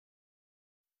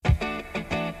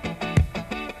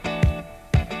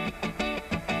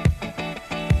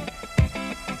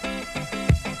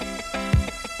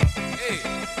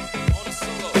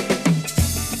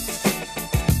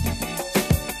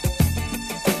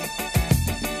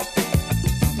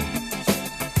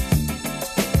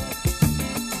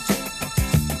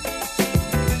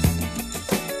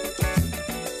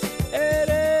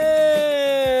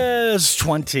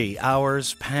20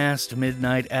 hours past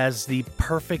midnight as the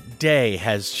perfect day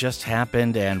has just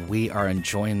happened, and we are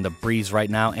enjoying the breeze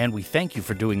right now, and we thank you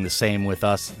for doing the same with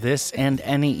us this and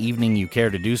any evening you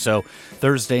care to do so.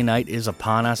 Thursday night is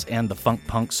upon us, and the funk,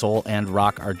 punk, soul, and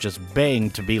rock are just baying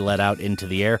to be let out into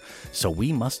the air, so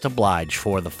we must oblige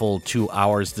for the full 2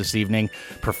 hours this evening,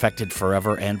 perfected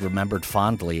forever and remembered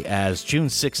fondly as June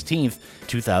 16th,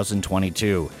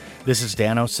 2022. This is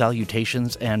Dano,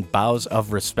 salutations and bows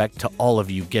of respect to all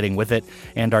of you getting with it,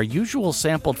 and our usual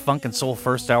sampled funk and soul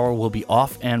first hour will be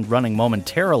off and running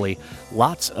momentarily.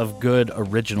 Lots of good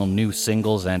original new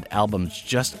singles and albums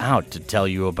just out to tell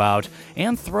you about,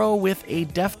 and throw with a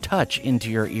deft touch into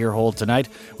your earhole tonight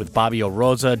with Bobby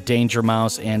Oroza, Danger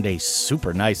Mouse, and a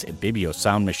super nice Ibibio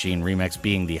Sound Machine remix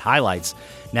being the highlights.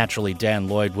 Naturally, Dan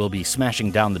Lloyd will be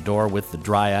smashing down the door with the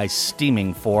dry ice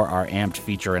steaming for our amped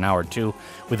feature in hour 2,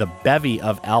 with a bevy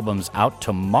of albums out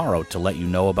tomorrow to let you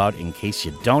know about in case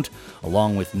you don't,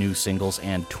 along with new singles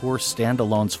and tour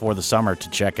standalones for the summer to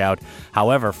check out.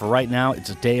 However, for right now, it's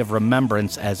a day of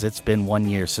remembrance as it's been 1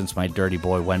 year since my dirty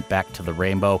boy went back to the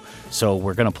rainbow, so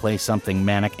we're going to play something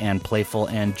manic and playful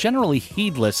and generally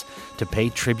heedless to pay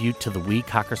tribute to the wee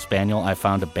Cocker Spaniel I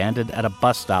found abandoned at a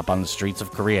bus stop on the streets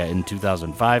of Korea in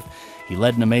 2005. He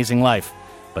led an amazing life,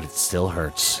 but it still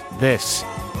hurts. This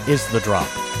is The Drop.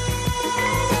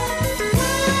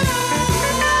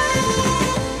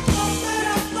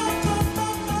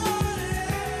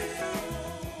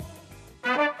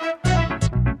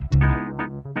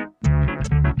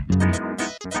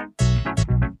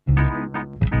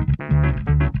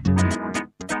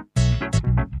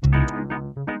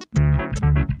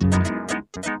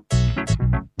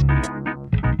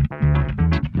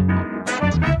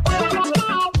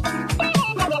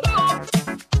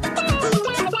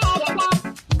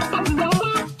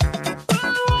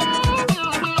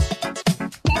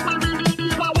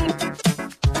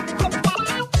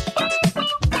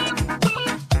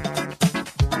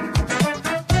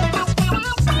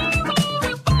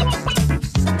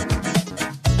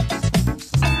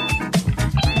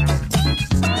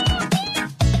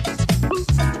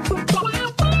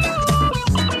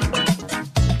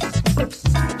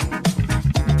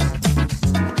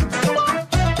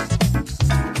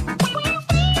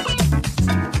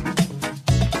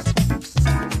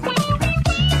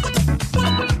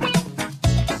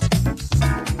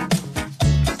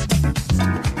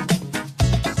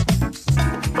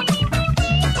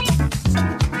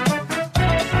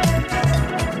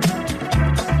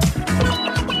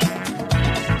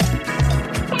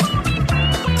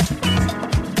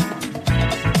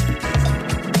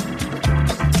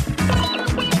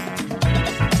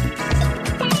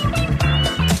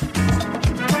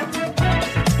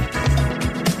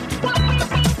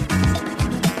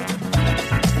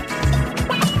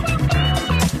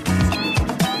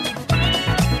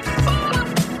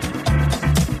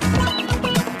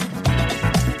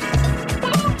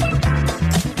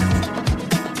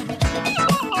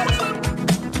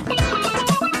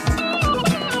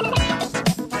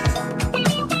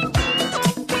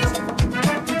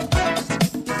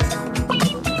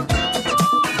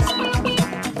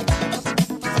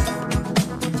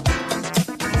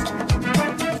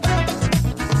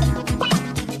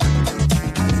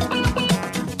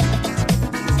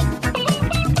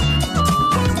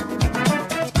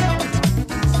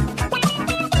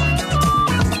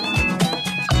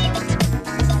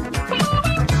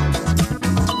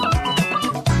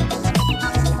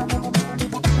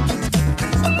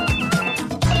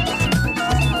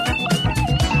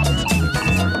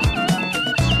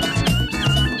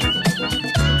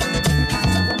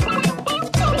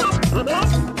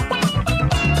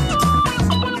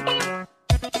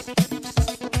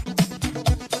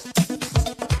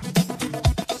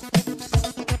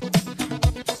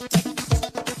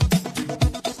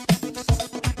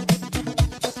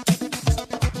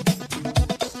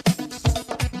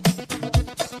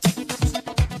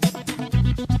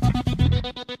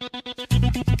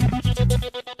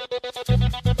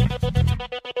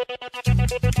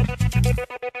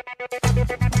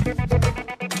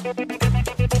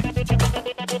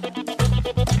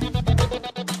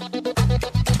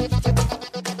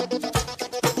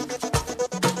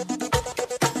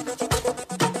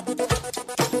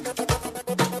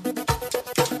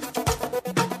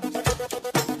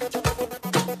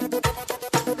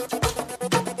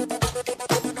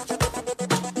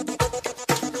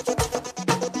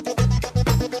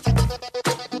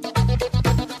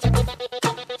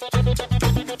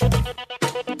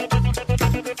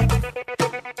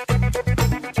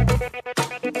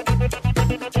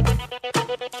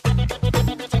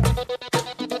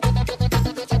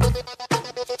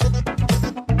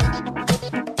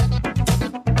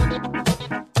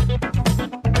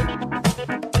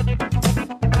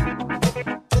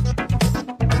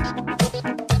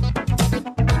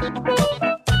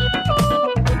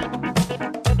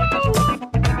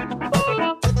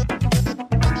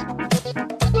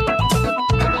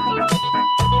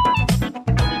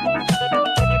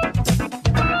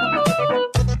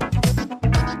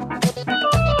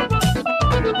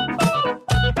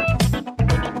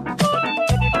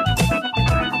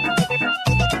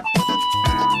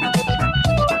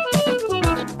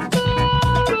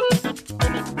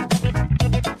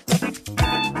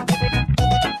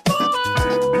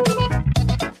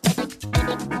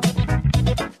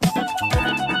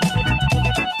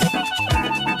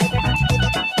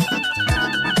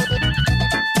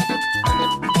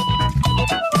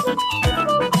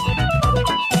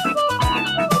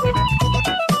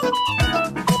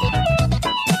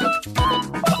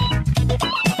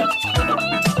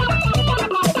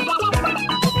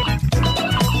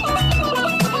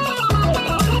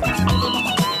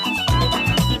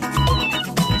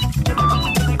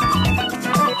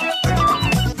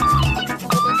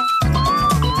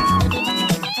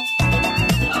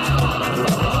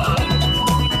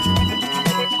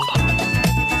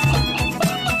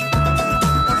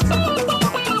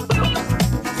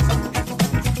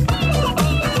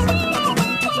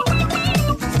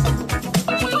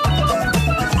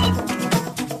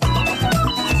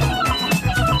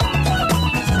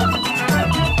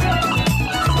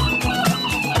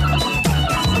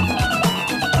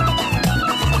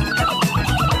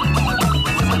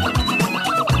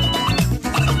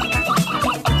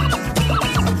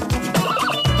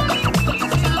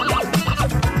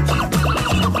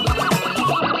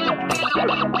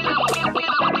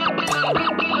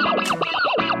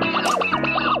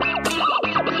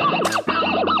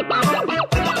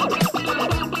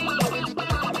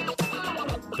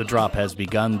 drop has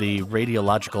begun the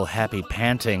radiological happy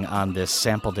panting on this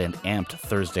sampled and amped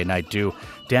Thursday night dew.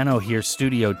 Dano here,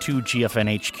 Studio 2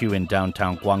 GFN HQ in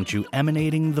downtown Gwangju,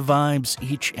 emanating the vibes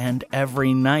each and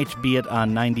every night, be it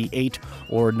on 98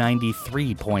 or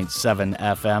 93.7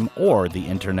 FM or the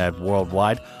internet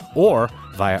worldwide, or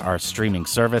via our streaming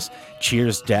service.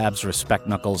 Cheers, dabs, respect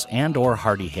knuckles, and or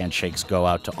hearty handshakes go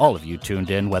out to all of you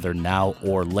tuned in, whether now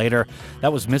or later.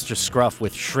 That was Mr. Scruff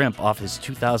with Shrimp off his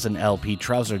 2000 LP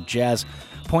Trouser Jazz,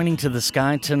 pointing to the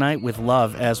sky tonight with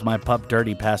love, as my pup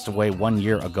Dirty passed away 1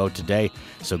 year ago today.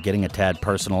 So getting a tad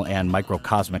personal and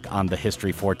microcosmic on the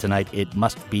history for tonight, it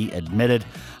must be admitted.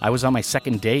 I was on my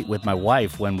second date with my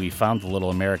wife when we found the little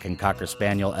American Cocker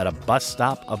Spaniel at a bus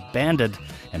stop abandoned,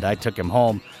 and I took him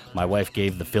home. My wife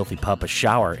gave the filthy pup a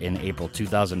shower in April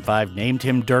 2005, named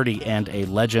him Dirty, and a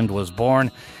legend was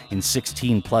born. In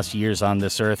 16 plus years on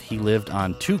this earth, he lived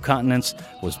on 2 continents,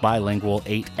 was bilingual,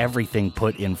 ate everything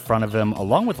put in front of him,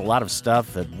 along with a lot of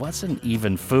stuff that wasn't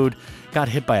even food, got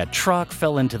hit by a truck,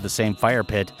 fell into the same fire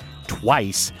pit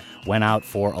twice, went out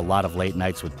for a lot of late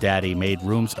nights with Daddy, made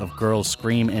rooms of girls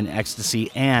scream in ecstasy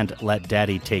and let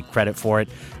Daddy take credit for it,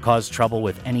 caused trouble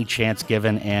with any chance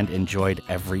given, and enjoyed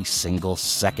every single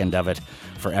second of it.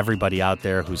 For everybody out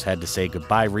there who's had to say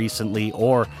goodbye recently,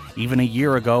 or even a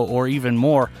year ago, or even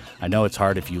more, I know it's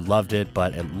hard if you loved it,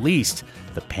 but at least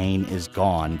the pain is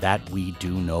gone. That we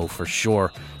do know for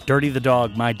sure. Dirty the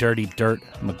dog, my dirty dirt,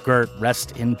 McGirt,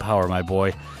 rest in power, my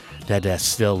boy. Dad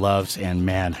still loves, and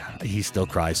man, he still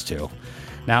cries too.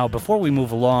 Now, before we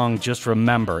move along, just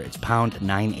remember, it's pound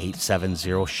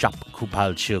 9870 shop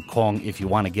Kupal Chil Kong if you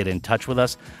want to get in touch with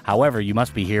us. However, you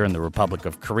must be here in the Republic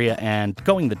of Korea, and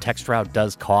going the text route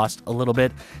does cost a little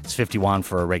bit. It's 50 won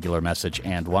for a regular message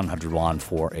and 100 won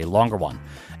for a longer one.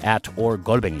 At or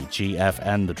Golbengi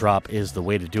GFN, the drop is the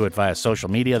way to do it via social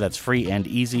media. That's free and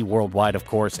easy worldwide, of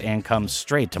course, and comes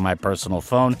straight to my personal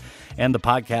phone. And the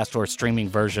podcast or streaming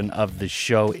version of the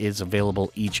show is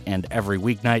available each and every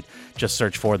weeknight. Just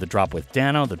search for The Drop with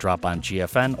Dano, The Drop on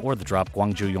GFN, or The Drop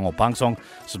Gwangju Yongo Bangsong.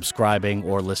 Subscribing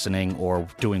or listening or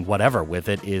doing whatever with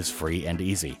it is free and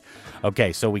easy.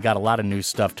 Okay, so we got a lot of new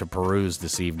stuff to peruse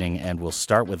this evening, and we'll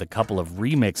start with a couple of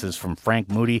remixes from Franc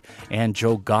Moody and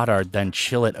Joe Goddard, then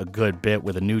chill it a good bit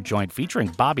with a new joint featuring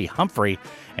Bobbi Humphrey,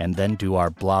 and then do our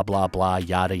blah, blah, blah,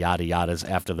 yada, yada, yadas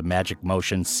after the magic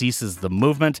motion ceases the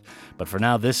movement. But for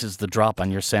now, this is The Drop on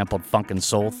your sampled Funk and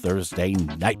Soul Thursday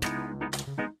night.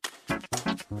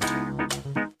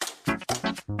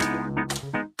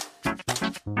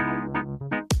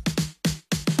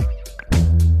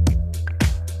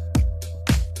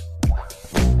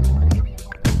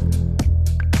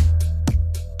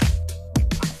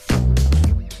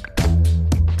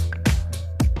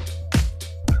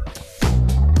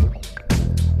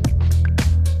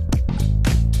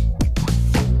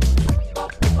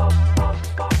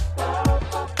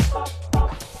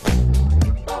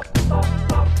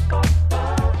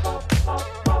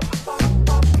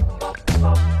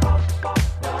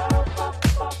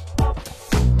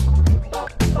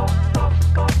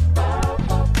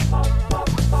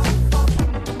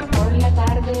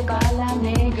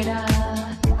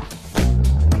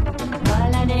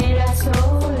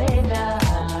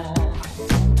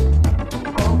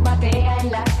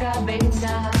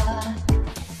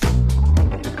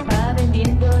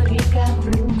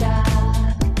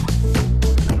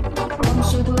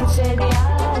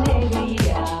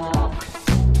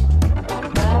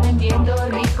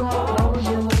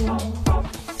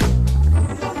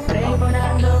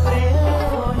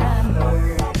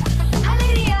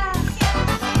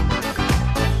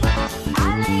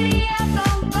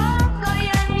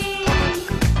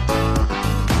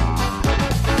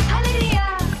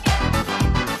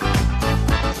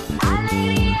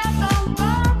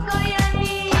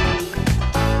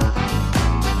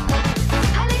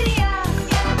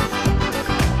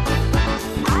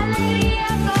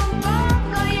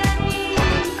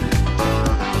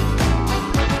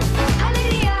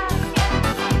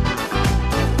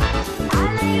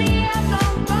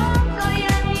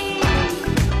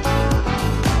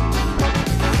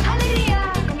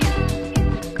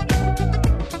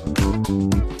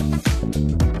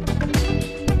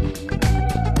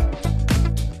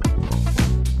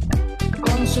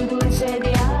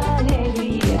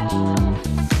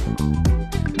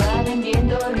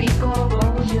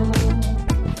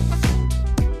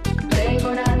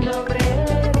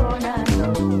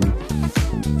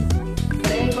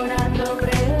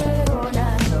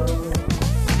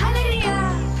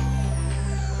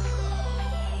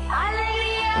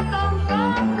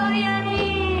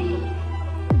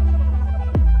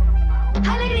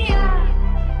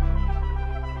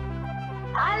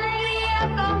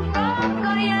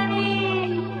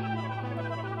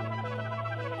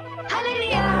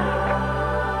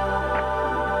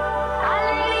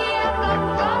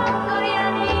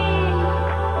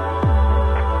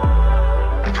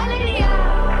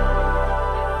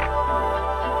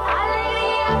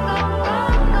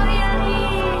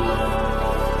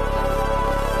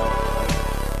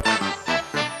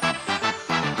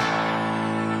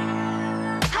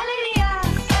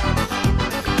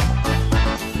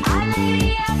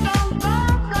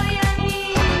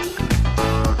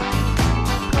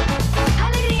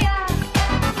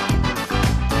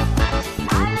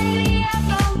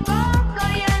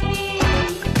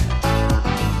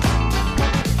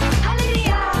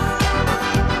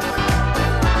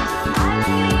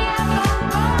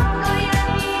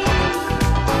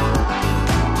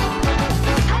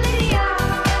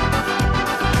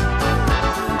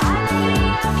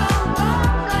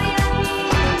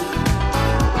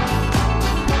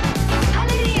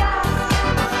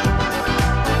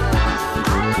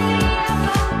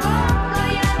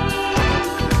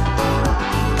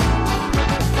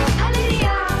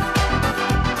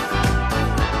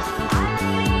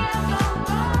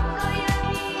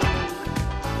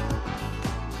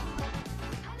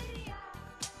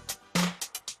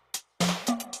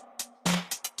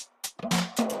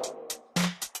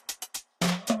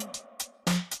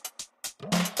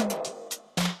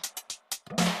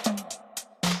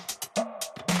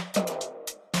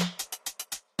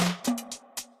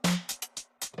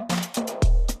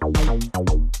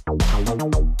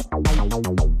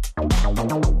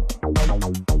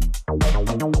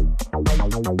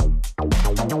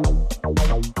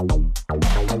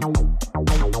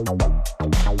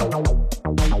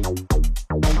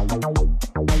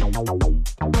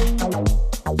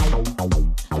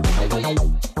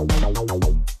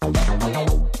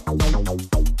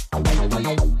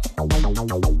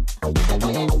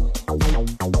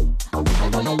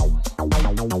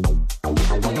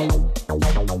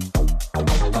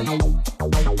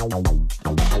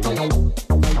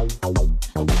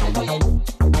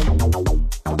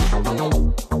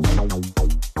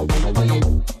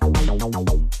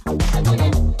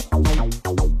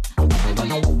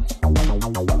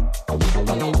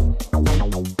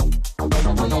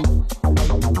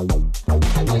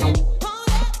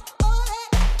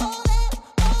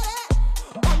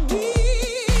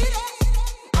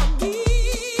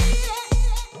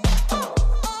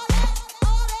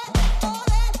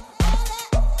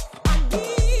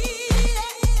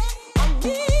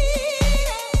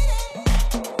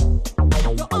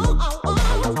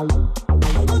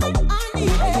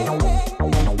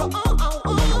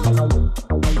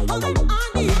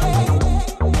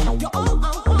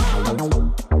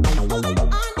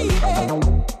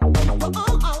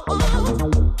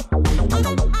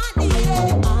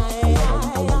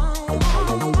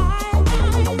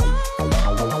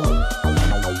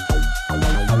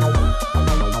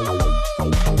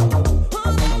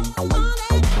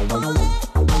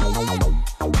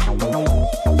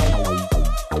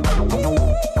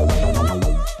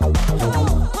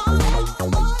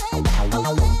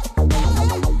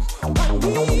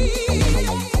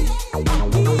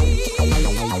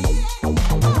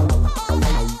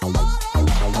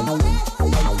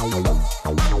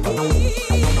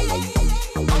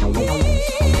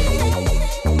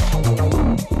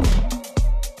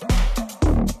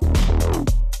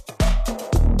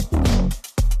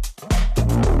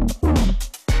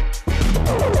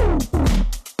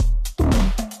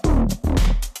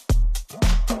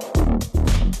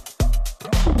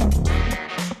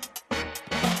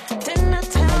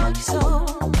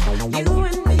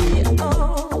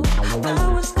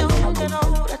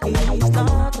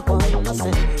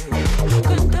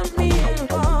 Cuéntame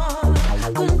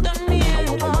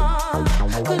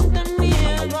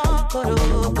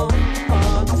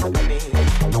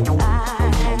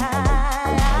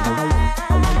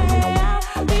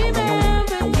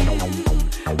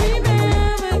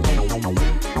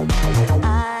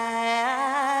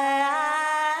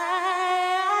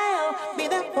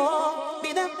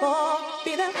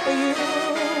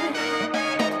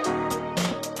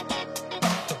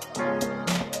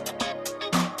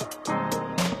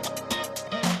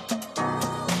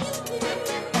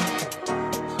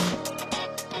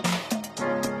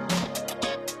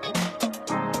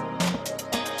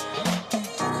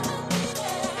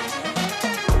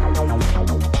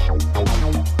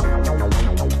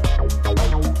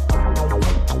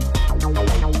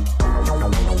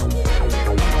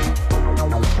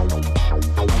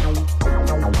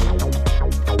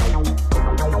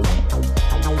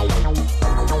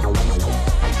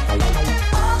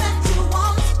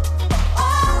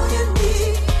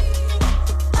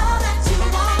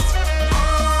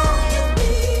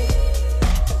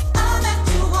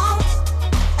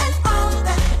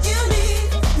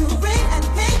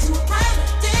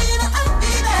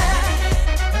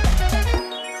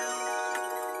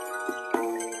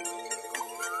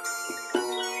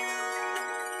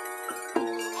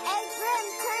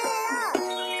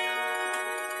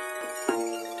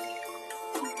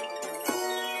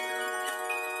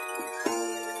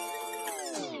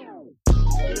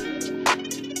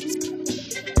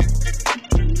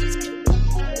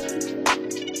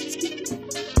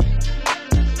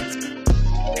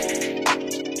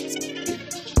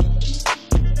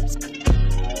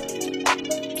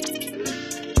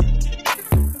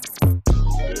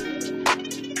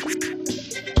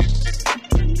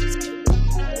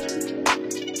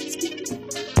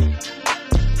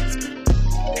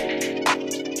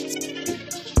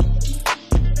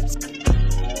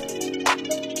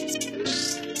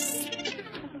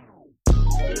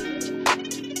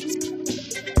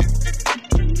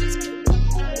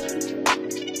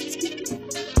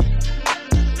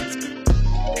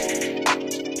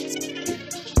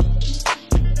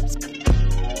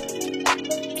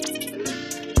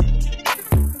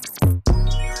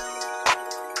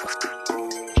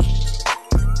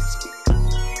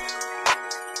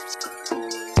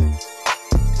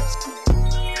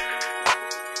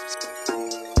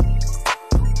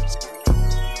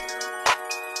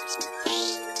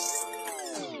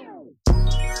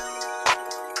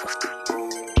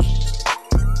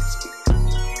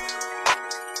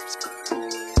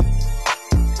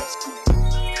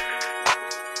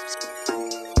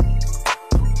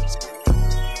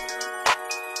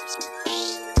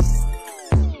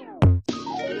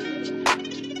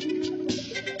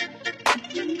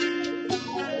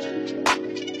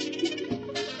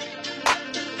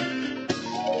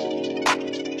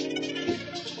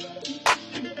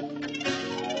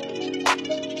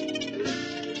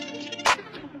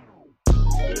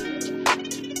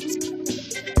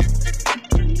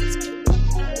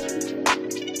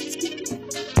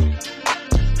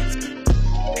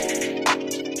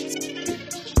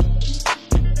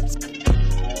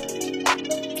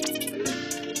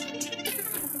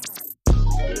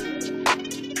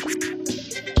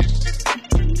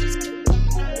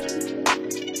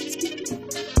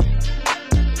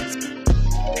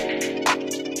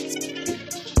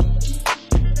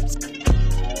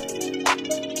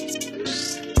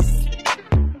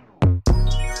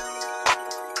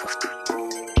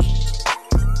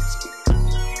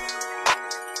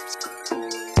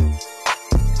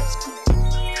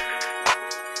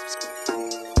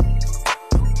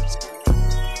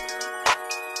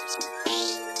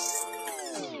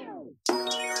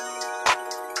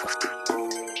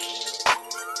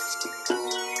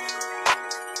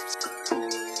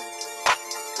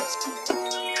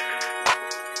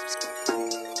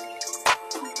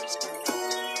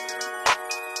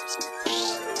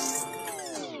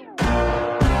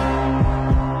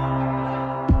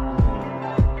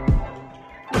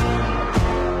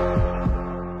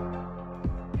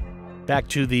Back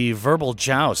to the verbal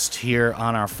joust here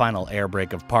on our final air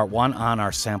break of part one on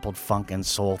our sampled funk and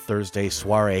soul Thursday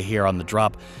soiree here on The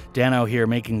Drop. Dano here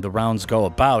making the rounds go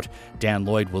about. Dan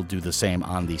Lloyd will do the same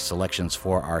on the selections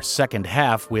for our second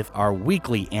half with our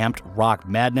weekly amped rock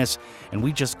madness. And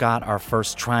we just got our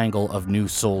first triangle of new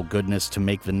soul goodness to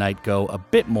make the night go a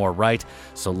bit more right.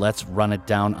 So let's run it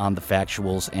down on the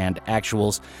factuals and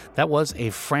actuals. That was a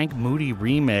Franc Moody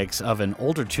remix of an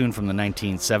older tune from the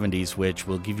 1970s, which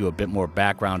we'll give you a bit more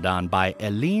background on, by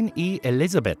Elin y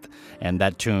Elizabeth, and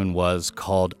that tune was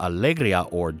called Alegria,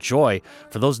 or Joy.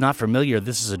 For those not familiar,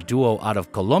 this is a duo out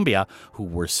of Colombia who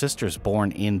were sisters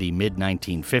born in the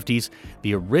mid-1950s.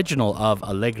 The original of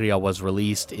Alegria was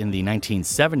released in the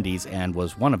 1970s and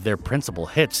was one of their principal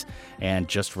hits, and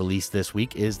just released this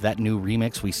week is that new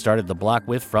remix we started the block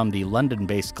with from the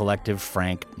London-based collective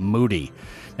Franc Moody.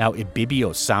 Now,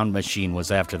 Ibibio Sound Machine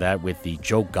was after that with the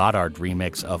Joe Goddard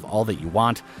remix of All That You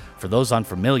Want. For those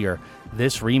unfamiliar,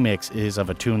 this remix is of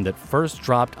a tune that first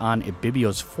dropped on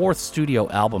Ibibio's fourth studio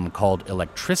album called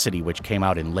Electricity, which came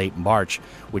out in late March,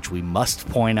 which we must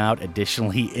point out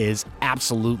additionally is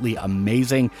absolutely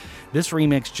amazing. This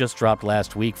remix just dropped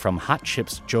last week from Hot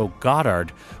Chip's Joe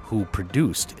Goddard, who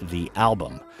produced the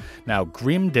album. Now,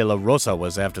 Grim Delarosa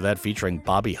was after that, featuring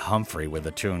Bobbi Humphrey with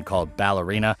a tune called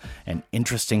Ballerina. An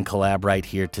interesting collab right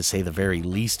here, to say the very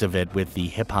least of it, with the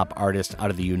hip-hop artist out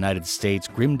of the United States.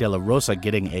 Grim Delarosa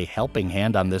getting a helping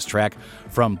hand on this track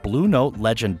from Blue Note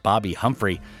legend Bobbi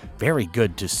Humphrey. Very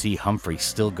good to see Humphrey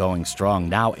still going strong,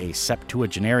 now a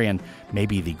septuagenarian,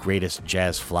 maybe the greatest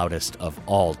jazz flautist of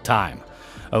all time.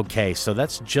 Okay, so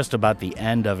that's just about the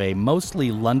end of a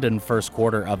mostly London first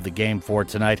quarter of the game for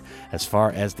tonight as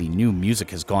far as the new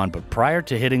music has gone. But prior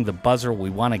to hitting the buzzer, we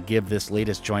want to give this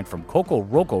latest joint from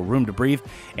Kokoroko room to breathe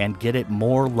and get it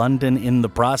more London in the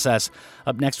process.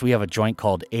 Up next, we have a joint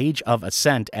called Age of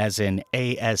Ascent, as in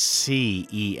A-S-C-E-N-T,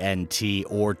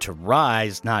 or to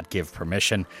rise, not give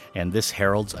permission. And this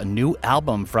heralds a new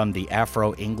album from the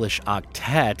Afro-English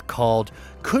octet called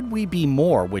Could We Be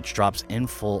More, which drops in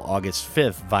full August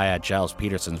 5th via Giles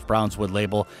Peterson's Brownswood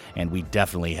label. And we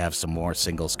definitely have some more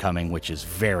singles coming, which is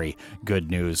very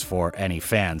good news for any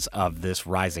fans of this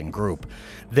rising group.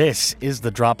 This is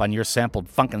The Drop on your sampled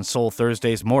Funk and Soul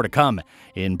Thursdays. More to come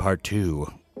in part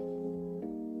 2.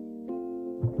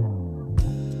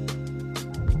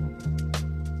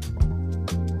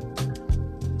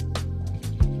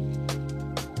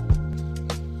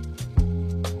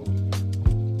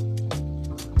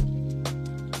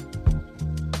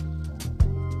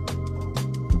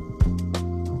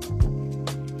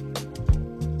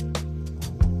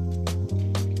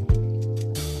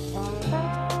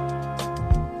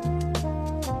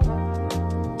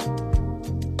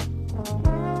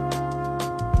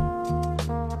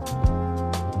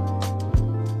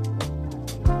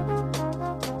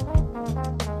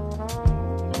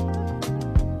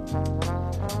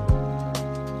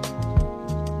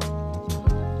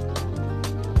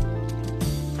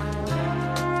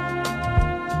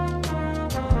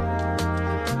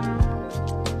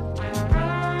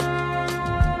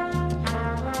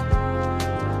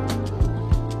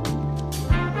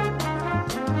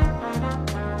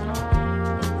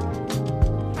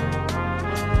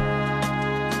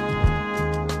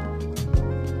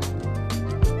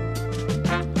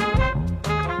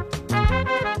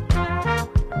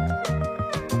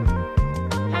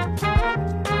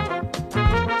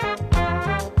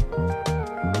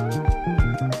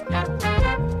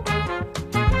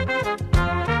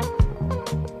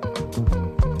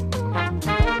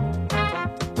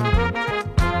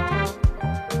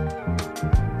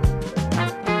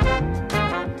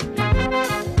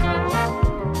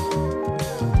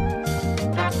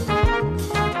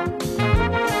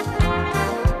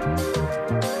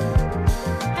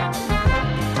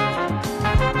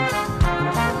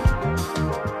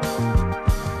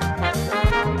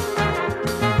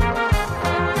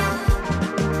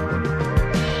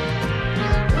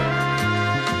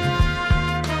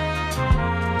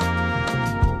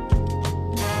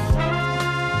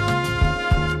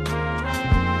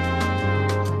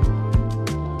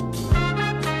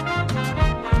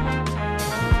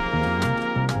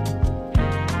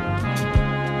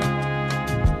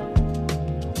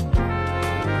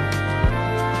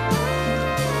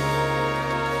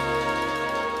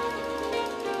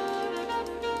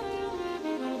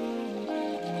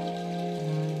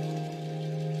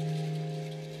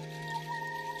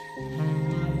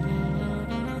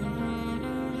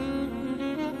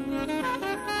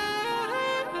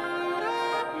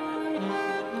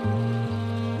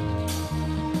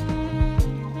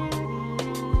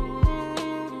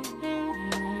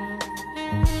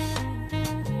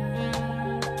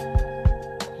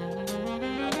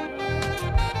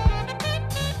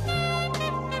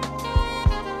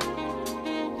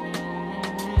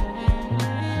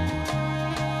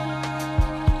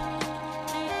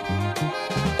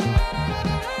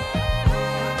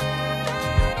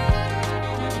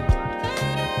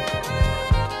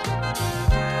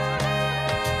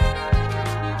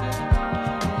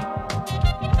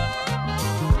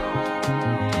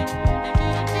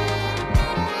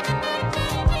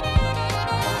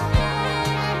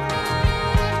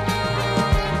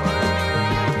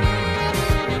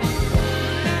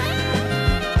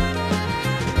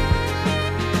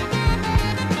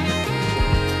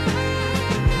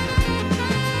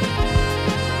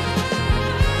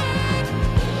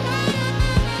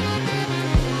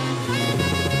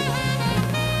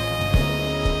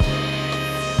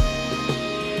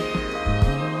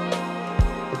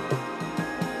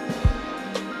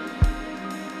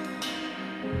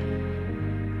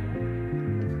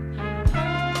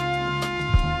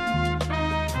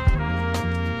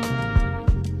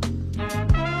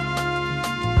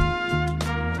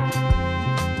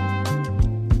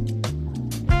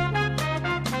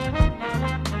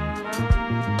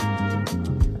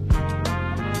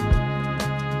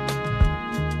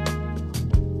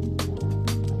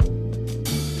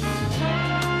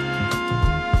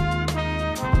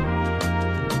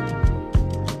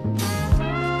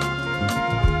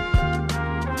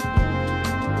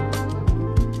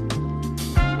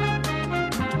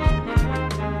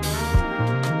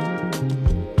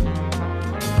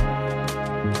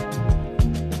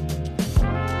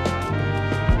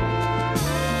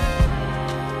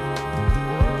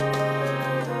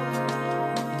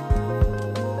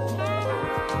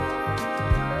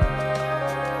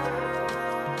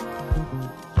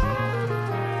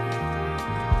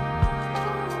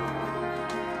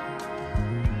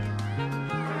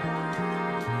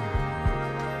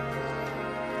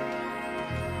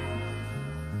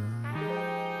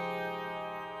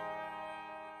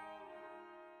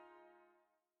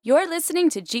 You're listening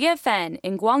to GFN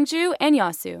in Gwangju and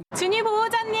Yeosu. 준이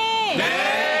보호자님!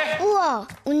 네! 우와,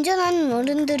 운전하는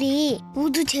어른들이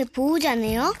모두 제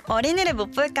보호자네요? 어린이를 못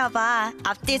볼까봐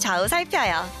앞뒤 좌우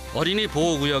살펴요. 어린이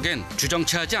보호구역엔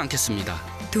주정차하지 않겠습니다.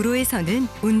 도로에서는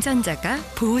운전자가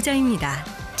보호자입니다.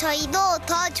 저희도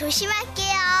더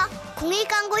조심할게요.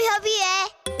 공익광고협의회.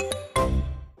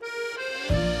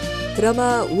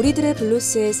 드라마 우리들의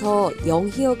블루스에서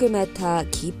영희역을 맡아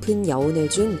깊은 여운을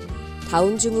준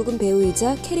다운증후군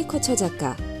배우이자 캐리커처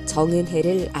작가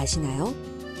정은혜를 아시나요?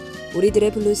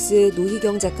 우리들의 블루스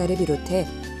노희경 작가를 비롯해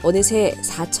어느새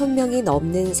 4,000명이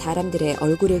넘는 사람들의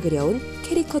얼굴을 그려온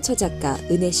캐리커처 작가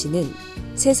은혜 씨는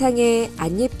세상에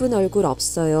안 예쁜 얼굴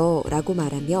없어요 라고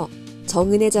말하며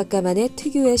정은혜 작가만의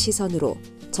특유의 시선으로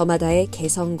저마다의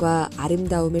개성과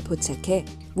아름다움을 포착해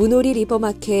문오리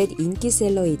리버마켓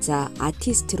인기셀러이자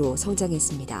아티스트로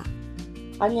성장했습니다.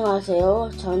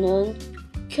 안녕하세요. 저는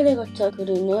캐리커처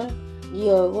그리는 네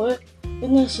얼굴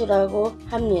은혜씨라고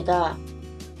합니다.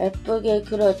 예쁘게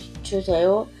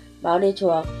그려주세요. 말이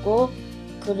좋았고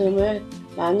그림을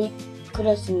많이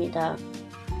그렸습니다.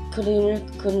 그림을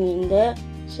그리는데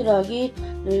시력이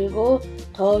늘고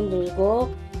더 늘고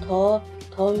더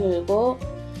늘고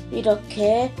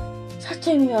이렇게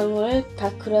 4,000명을 다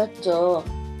그렸죠.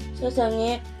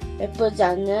 세상에 예쁘지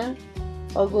않은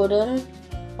얼굴은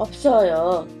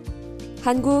없어요.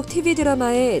 한국 TV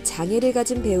드라마에 장애를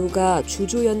가진 배우가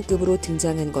주조연급으로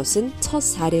등장한 것은 첫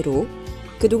사례로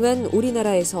그동안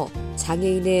우리나라에서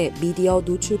장애인의 미디어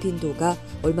노출 빈도가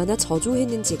얼마나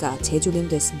저조했는지가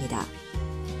재조명됐습니다.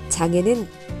 장애는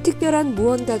특별한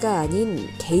무언가가 아닌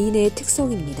개인의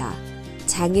특성입니다.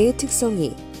 장애의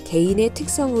특성이 개인의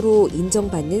특성으로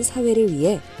인정받는 사회를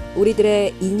위해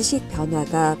우리들의 인식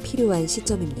변화가 필요한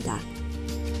시점입니다.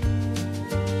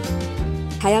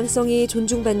 다양성이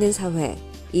존중받는 사회,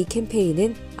 이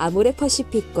캠페인은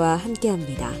아모레퍼시픽과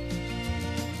함께합니다.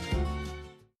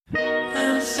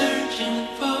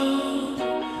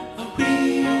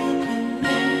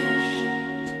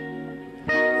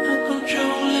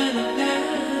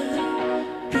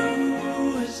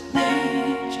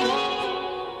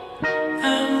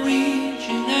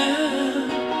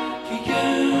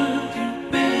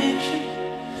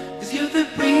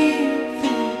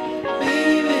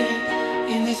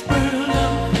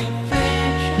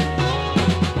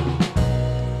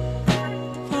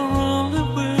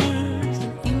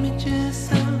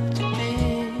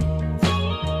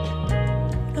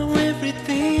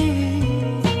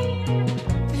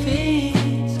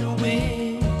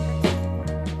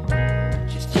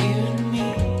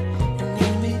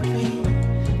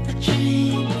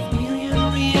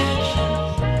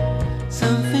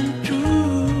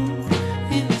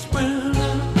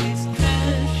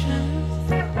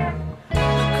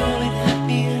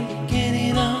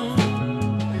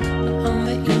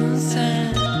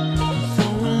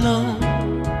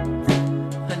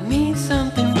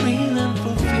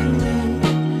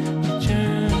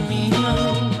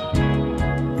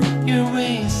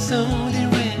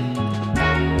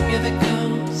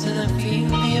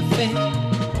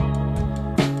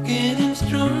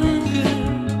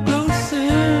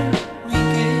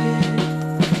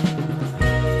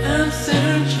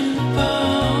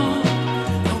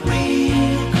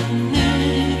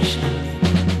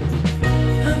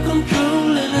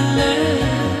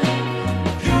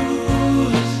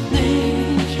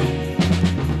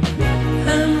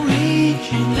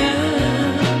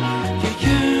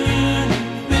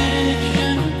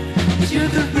 You're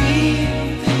the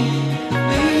real thing,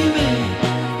 baby.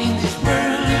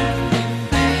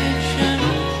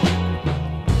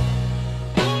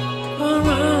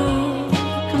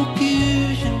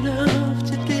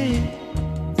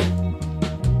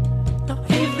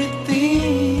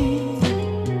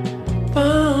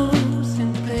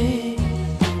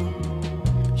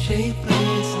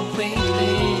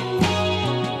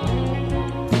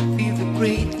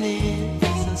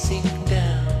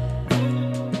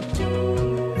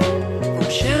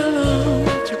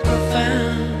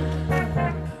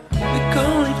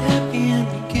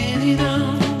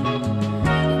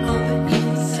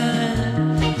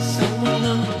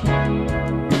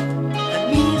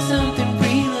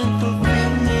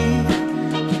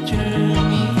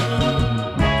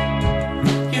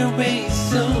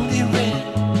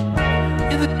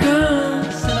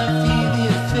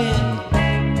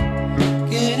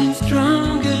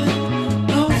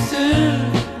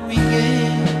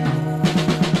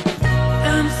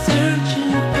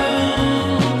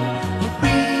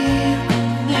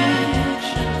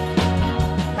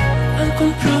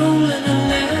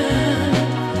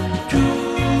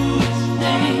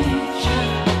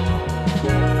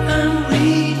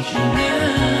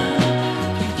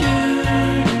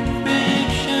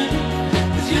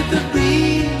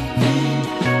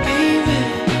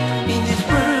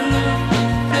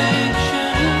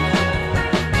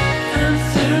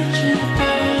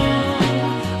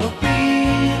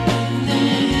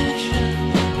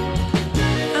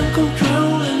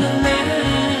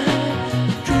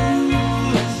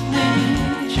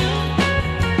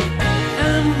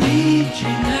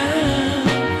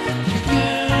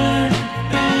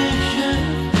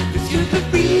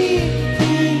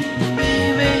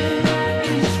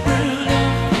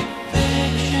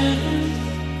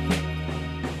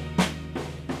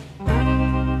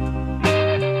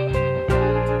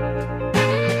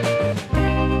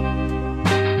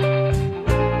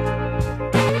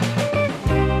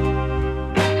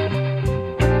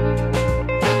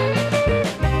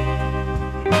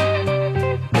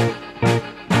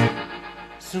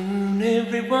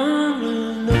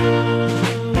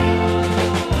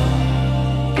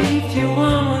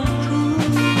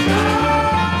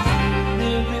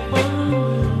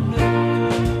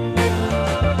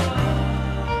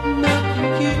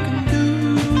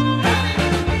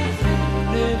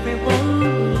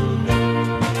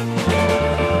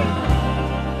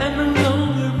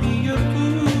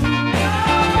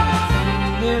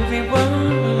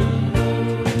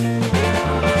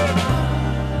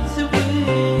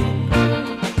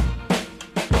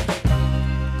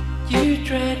 You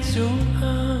tried so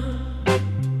hard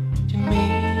to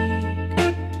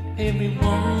make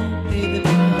everyone pay the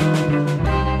price.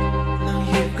 Now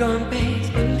you've gone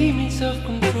past the limits of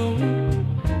control.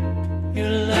 Your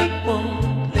life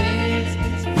won't last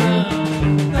this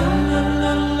long. La la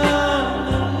la la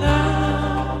la la.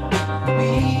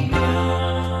 Be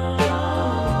gone.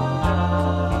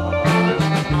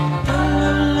 La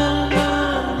la la la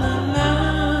la la.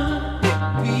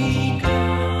 Be gone.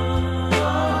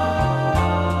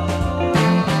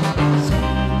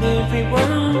 Soon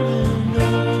everyone will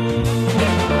know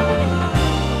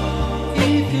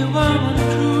if you are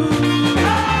true.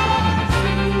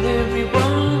 Soon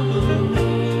everyone will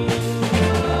know.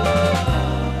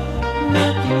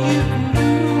 Nothing you can do.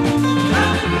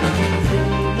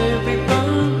 Soon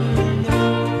everyone will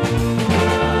know.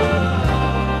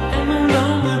 And no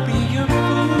longer be your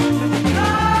fool.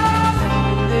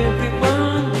 Soon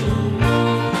everyone will know.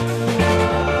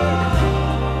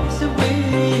 It's the way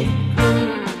it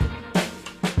goes.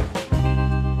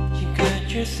 You got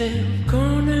yourself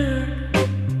cornered.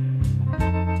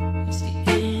 It's the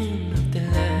end of the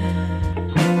line.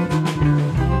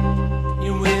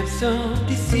 Your webs of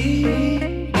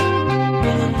deceit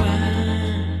will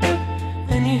unwind,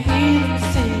 and you hear them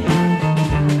sing.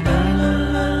 La la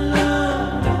la la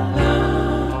la la.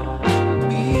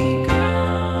 Be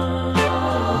gone.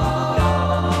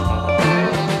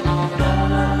 La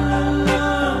la la la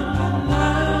la la.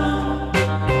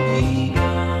 Be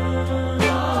gone.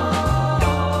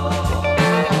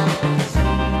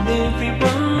 Soon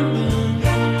everyone will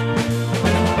know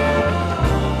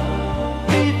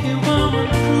if you are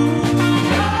true.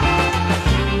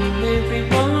 Soon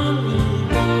everyone will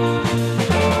know.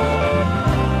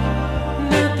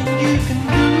 Nothing you can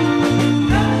do.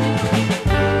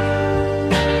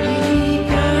 Be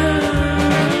gone.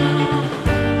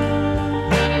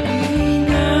 Be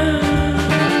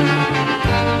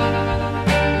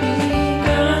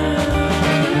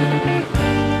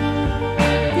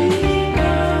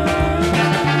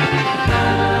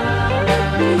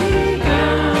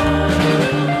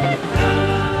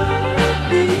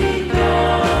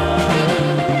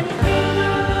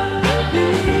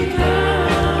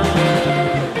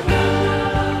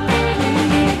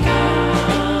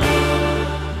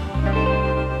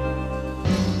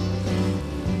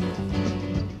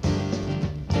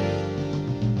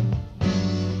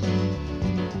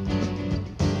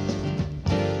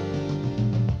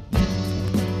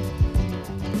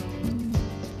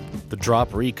The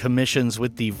drop recommissions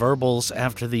with the verbals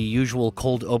after the usual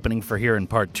cold opening for here in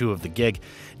part 2 of the gig.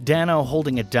 Dano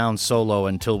holding it down solo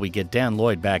until we get Dan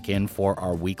Lloyd back in for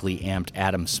our weekly amped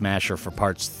Atom Smasher for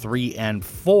parts 3 and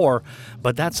 4,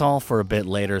 but that's all for a bit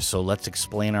later, so let's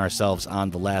explain ourselves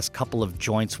on the last couple of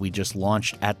joints we just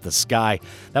launched at the Sky.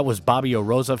 That was Bobby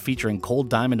Oroza featuring Cold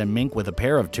Diamond and Mink with a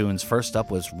pair of tunes. First up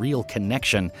was Real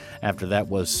Connection. After that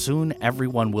was Soon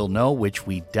Everyone Will Know, which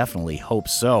we definitely hope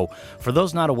so. For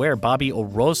those not aware, Bobby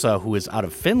Oroza, who is out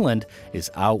of Finland,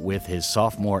 is out with his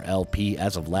sophomore LP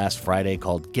as of last Friday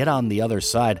called Get on the Other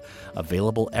Side,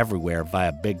 available everywhere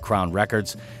via Big Crown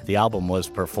Records. The album was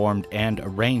performed and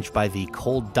arranged by the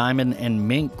Cold Diamond and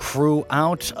Mink crew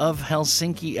out of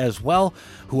Helsinki as well,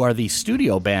 who are the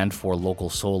studio band for local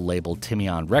soul label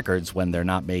Timian Records when they're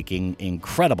not making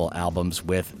incredible albums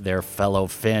with their fellow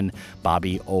Finn,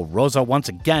 Bobby Oroza. Once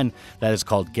again, that is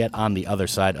called Get on the Other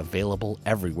Side, available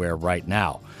everywhere right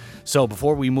now. So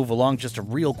before we move along, just a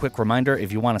real quick reminder,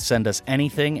 if you want to send us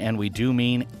anything, and we do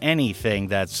mean anything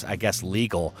that's, I guess,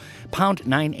 legal, pound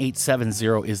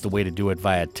 9870 is the way to do it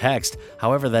via text.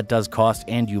 However, that does cost,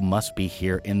 and you must be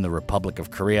here in the Republic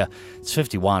of Korea. It's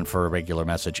 50 won for a regular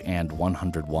message and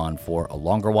 100 won for a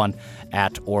longer one.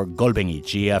 At or Golbengi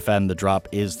GFN, the drop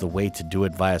is the way to do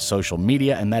it via social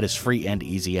media, and that is free and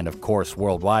easy and, of course,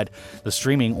 worldwide. The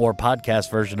streaming or podcast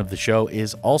version of the show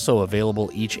is also available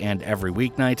each and every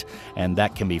weeknight, and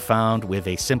that can be found with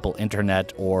a simple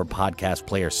internet or podcast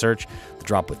player search. The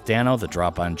Drop with Dano, The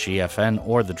Drop on GFN,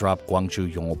 or The Drop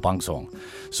Gwangju Yongo Bangsong.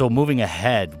 So moving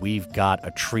ahead, we've got a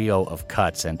trio of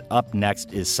cuts, and up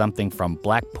next is something from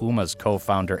Black Puma's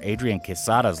co-founder Adrian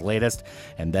Quesada's latest,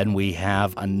 and then we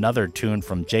have another tune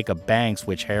from Jacob Banks,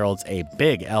 which heralds a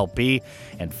big LP,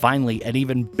 and finally an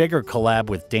even bigger collab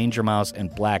with Danger Mouse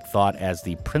and Black Thought as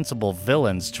the principal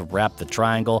villains to wrap the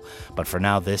triangle. But for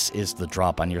now, this is The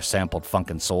Drop on your sampled Funk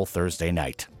and Soul Thursday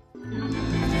night.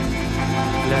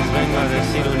 Les vengo a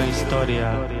decir una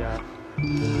historia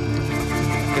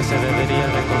que se debería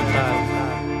de contar.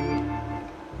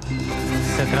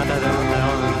 Se trata de un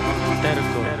león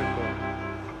terco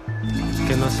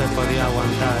que no se podía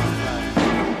aguantar.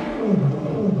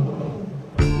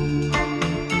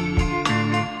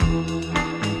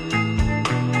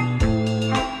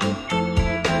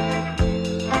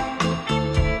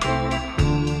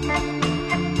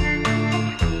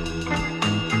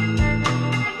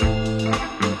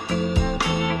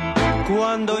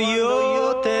 Cuando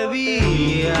yo te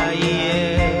vi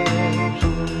ayer,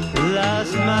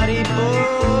 las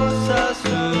mariposas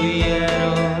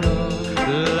huyeron.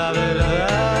 La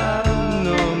verdad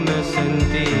no me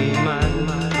sentí mal,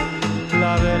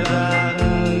 la verdad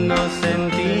no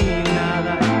sentí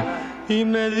nada. Y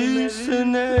me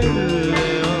dicen el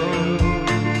león,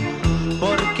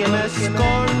 porque me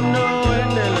escondo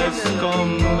en el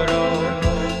escombro.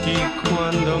 Y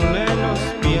cuando menos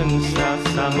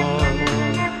piensas, amor,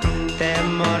 te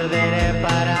morderé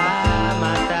para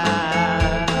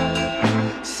matar.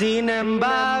 Sin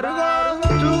embargo,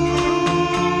 tú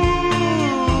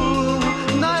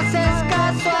no haces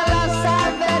caso a las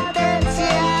advertencias,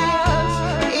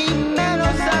 y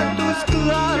menos a tus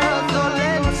claras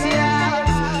dolencias,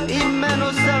 y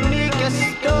menos a mí que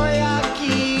estoy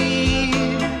aquí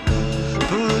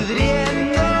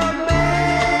pudriéndome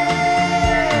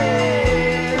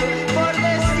por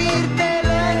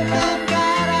decírtelo en tu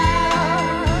cara.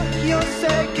 Yo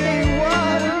sé que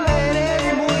igual eres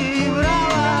muy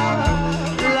brava,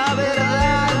 la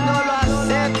verdad no lo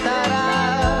aceptarás.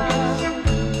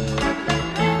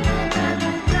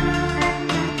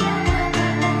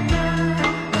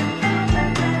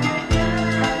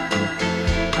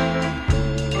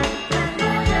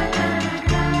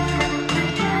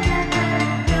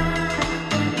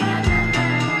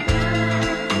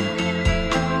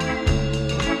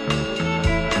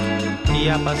 Y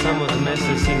ya pasamos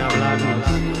meses sin hablarnos,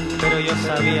 pero yo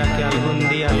sabía que algún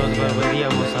día los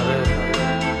volveríamos a ver.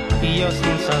 Y yo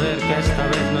sin saber que esta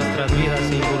vez nuestras vidas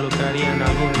se involucrarían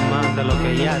algo más de lo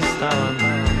que ya estaban.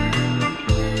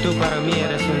 Tú para mí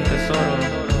eres un tesoro,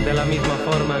 de la misma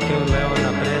forma que un león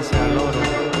aprecia al oro.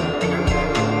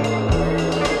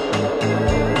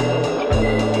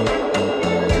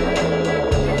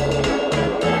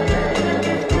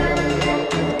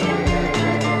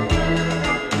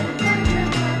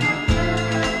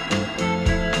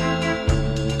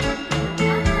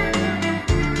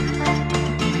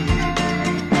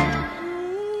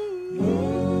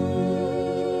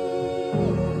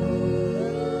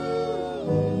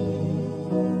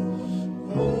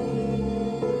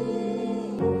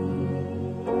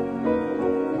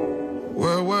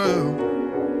 Well,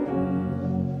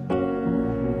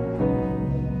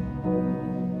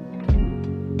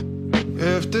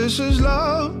 if this is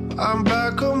love, I'm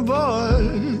back on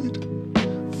board.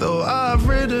 Though I've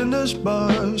ridden this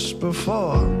bus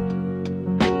before.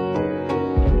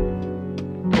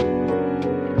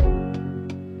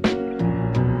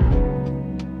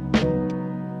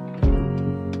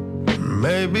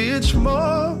 Maybe it's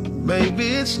more,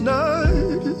 maybe it's not.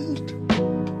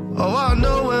 Oh, I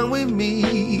know when we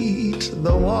meet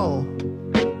the wall.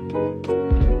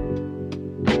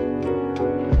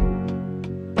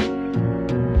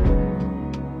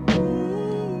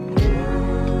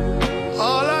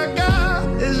 All I got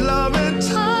is love and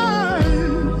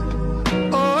time.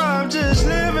 Oh, I'm just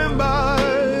living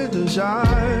by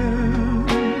design.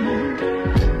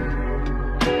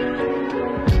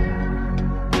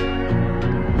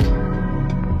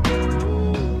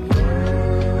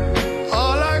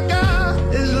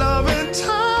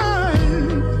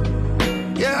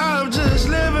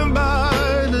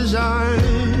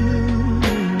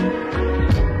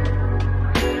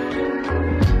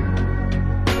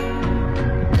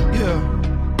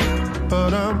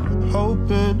 But I'm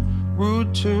hoping,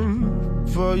 rooting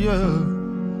for you,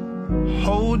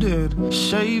 holding,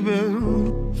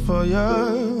 saving for you.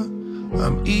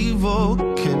 I'm evil,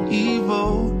 can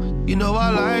evil. You know I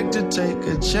like to take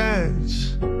a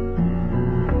chance.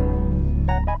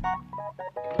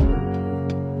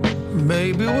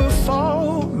 Maybe we'll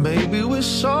fall, maybe we'll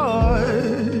soar.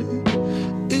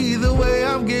 Either way,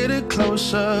 I'm getting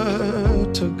closer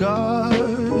to God.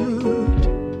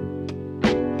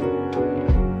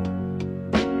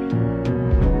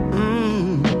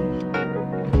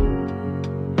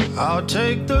 I'll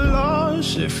take the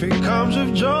loss if it comes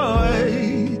with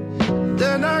joy.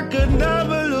 Then I could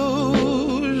never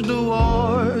lose the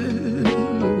war.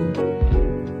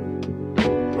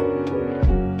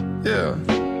 Yeah.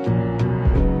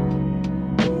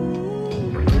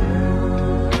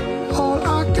 All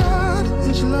I got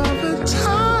is love and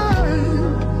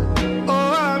time.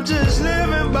 Oh, I'm just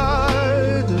living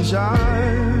by design.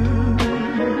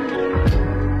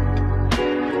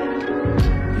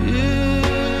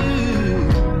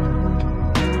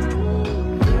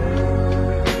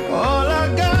 All I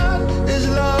got is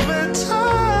love.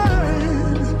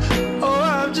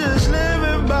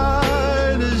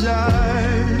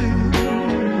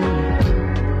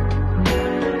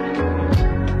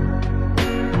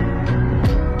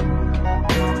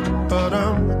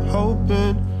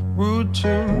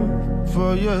 waiting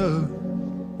for you,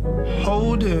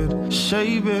 holding,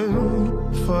 shaving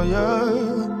for you.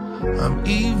 I'm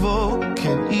evil,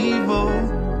 can evil.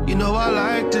 You know I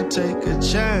like to take a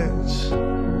chance.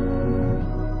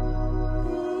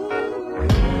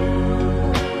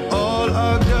 All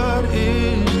I got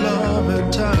is love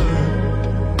and time.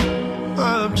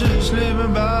 I'm just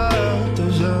living by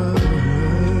design.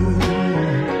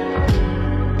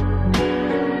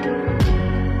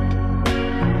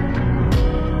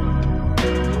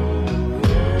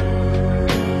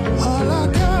 All I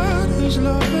got is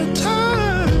love and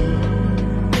time.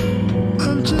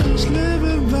 I'm just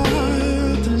living by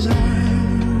design.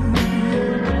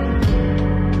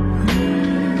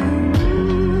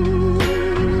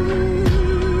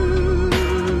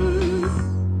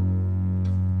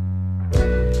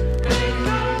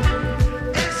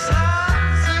 It's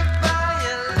hard to buy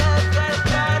your love, gotta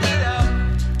buy it up.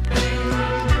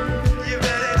 You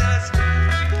better not stay,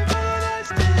 you better not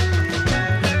stay.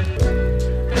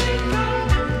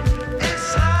 It's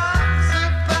hard to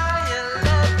buy your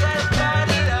love, gotta buy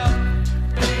it up.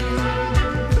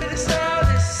 But it's all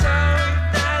this sound,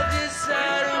 not this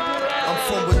out. I'm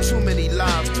from with too many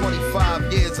lives,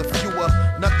 25 years or fewer.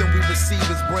 Nothing we receive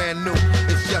is brand new,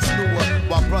 it's just newer.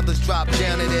 While brothers drop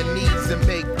down to their knees and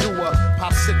make doer.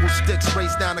 Popsicle sticks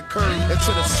race down the curb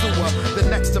into the sewer. The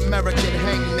next American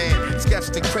hangman,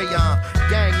 sketched in crayon.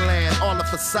 Gangland, all the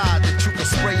facade that you can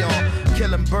spray on.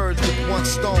 Killing birds with one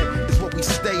stone is what we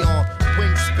stay on.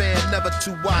 Wingspan never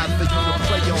too wide for you to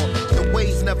play on. The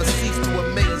ways never cease to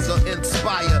amaze or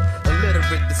inspire.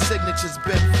 Illiterate, the signature's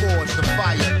been forged to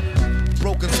fire.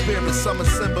 Broken spirit, some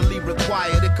assembly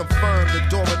required. It confirmed the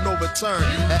door of no return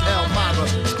at Elmira.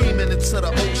 Screaming into the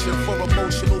ocean for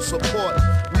emotional support.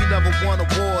 We never won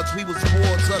awards, we was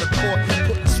wards of the court.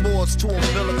 Putting swords to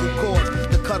umbilical cords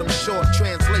to cut them short.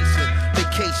 Translation,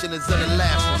 vacation is in the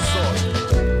last resort.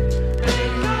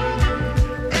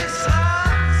 It's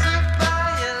hard to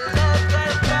buy your love,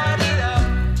 gotta buy it up.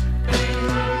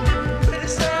 But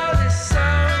it's all this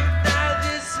sound, not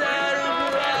this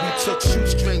out. We took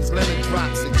shoestrings, lemon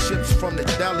drops, and chips from the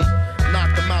deli.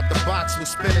 Knocked them out the box with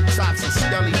spinning tops and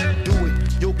skelly. Do it,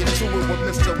 you'll get to it what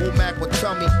Mr. Womack would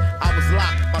tell me. I was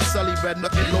locked, my celly read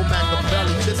nothing, no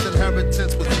Machiavelli. This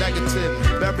inheritance was negative.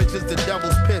 Beverage is the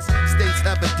devil's piss, states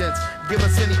evidence. Give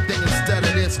us anything instead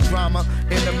of this drama.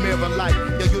 In the mirror light,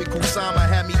 Yayoi Kusama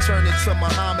had me turn into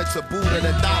Muhammad, to Buddha,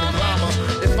 the Dalai Lama.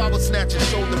 If I would snatch a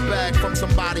shoulder bag from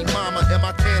somebody, mama, am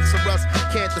I cancerous?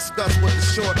 Can't discuss what the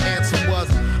short answer was.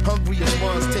 Hungriest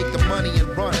ones take the money and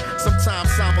run. Sometimes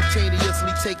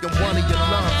simultaneously taking one of your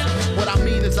lungs. What I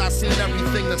mean is I seen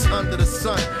everything that's under the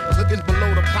sun. Looking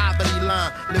below the poverty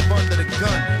line, live under the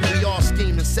gun. We all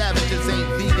scheming, savages ain't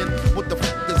vegan. What the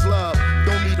f is love?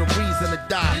 Don't need a reason to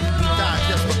die. We die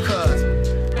just because.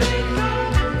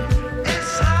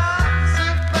 It's hard to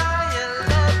buy your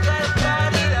love, gotta buy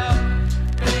it up.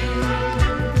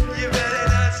 You better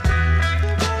not stay,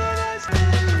 you better not stay.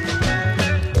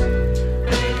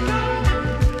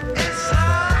 It's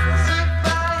hard to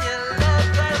buy your love,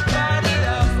 gotta buy it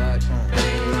up.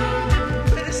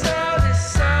 But it's all this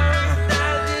sound,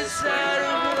 not this out.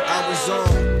 I was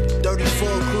on 34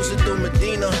 cruising through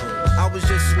Medina. I was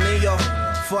just a Neo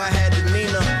before I had the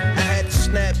Nina. I had to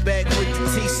snap back with the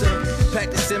Tisa.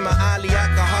 Practicing my ollie, I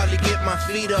could hardly get my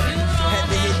feet up. Had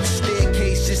to hit the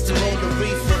staircase just to roll the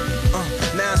reefer.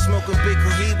 Now I'm smoking big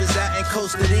cohibas out in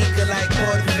Costa Rica like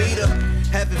Puerto Vita.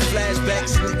 Having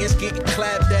flashbacks, niggas getting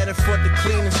clapped at in front of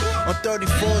cleaners on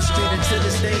 34th Street until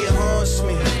this day it haunts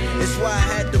me. It's why I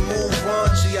had to move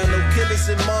raunchy. I know killers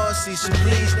in Marcy, so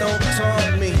please don't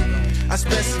taunt me. I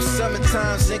spent some summer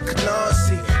times in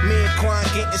Canarsie. Me and Quan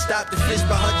getting stopped and fished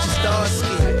by Hutchins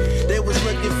Starsky. They was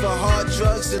looking for hard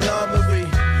drugs and armory.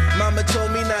 Mama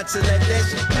told me not to let that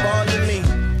shit bother me.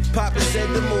 Papa said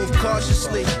to move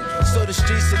cautiously, so the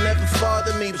streets will never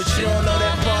bother me. But you don't know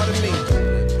that part of me.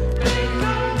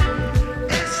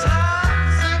 It's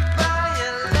hard to buy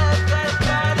your love, gotta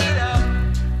buy it up.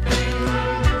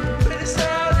 But it's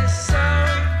all this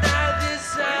sound, not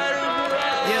this out.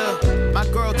 Yeah, my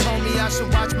girl told me I should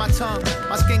watch my tongue.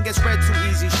 My skin gets red too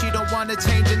easy. She don't wanna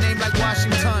change her name like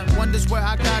Washington. Wonders where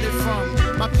I got it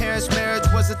from. My parents' marriage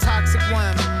was a toxic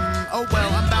one. Oh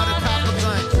well, I'm about to cop a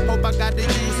gun. Hope I got to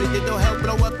use it. It'll help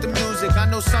blow up the music. I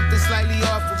know something slightly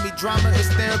off with me. Drama is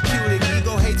therapeutic.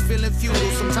 Ego hates feeling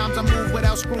futile. Sometimes I move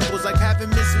without scruples, like having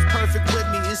Mrs. Perfect with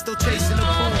me and still chasing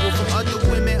approval from other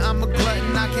women. I'm a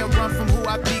glutton. I can't run from who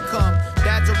I become.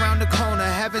 Dad's around the corner.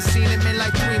 Haven't seen him in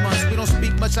like 3 months. We don't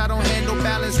speak much much I don't handle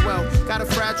balance well. Got a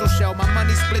fragile shell, my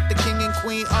money split the king and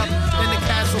queen up, then the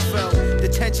castle fell. The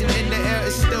tension in the air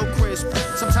is still crisp.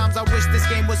 Sometimes I wish this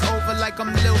game was over like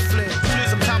I'm Lil Flip.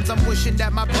 Sometimes I'm wishing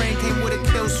that my brain came with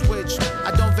a kill switch.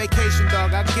 I don't vacation,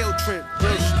 dog, I guilt trip.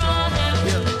 Real strong,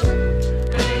 yeah.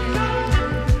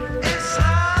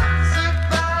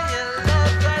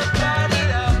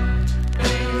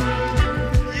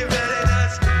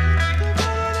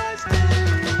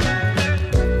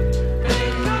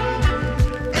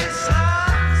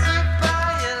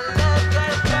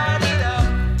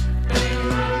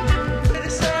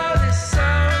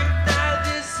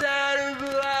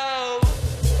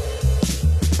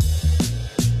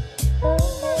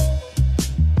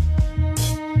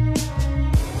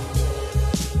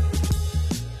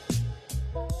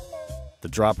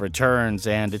 Drop returns,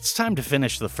 and it's time to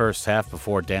finish the first half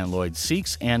before Dan Lloyd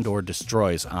seeks and or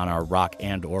destroys on our rock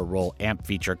and or roll amp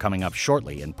feature coming up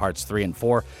shortly in parts 3 and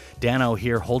 4. Dano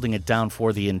here holding it down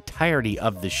for the entirety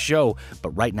of the show, but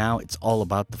right now it's all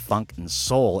about the funk and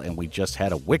soul, and we just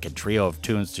had a wicked trio of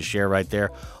tunes to share right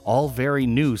there, all very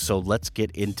new, so let's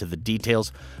get into the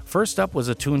details. First up was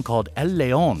a tune called El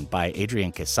León by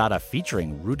Adrian Quesada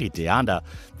featuring Rudy De Anda.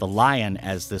 The Lion,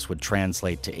 as this would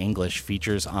translate to English,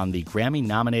 features on the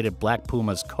Grammy-nominated Black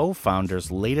Pumas co-founder's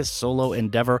latest solo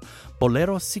endeavor,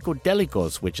 Boleros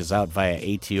Psicodelicos, which is out via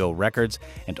ATO Records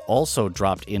and also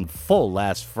dropped in full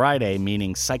last Friday,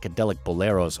 meaning psychedelic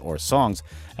boleros or songs,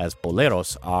 as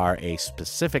boleros are a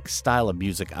specific style of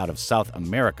music out of South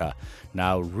America.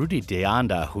 Now, Rudy De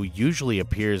Anda, who usually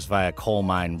appears via Coal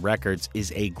Mine Records,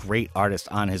 is a great artist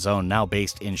on his own, now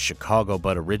based in Chicago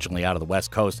but originally out of the West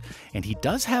Coast, and he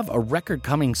does have a record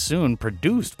coming soon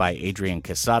produced by Adrian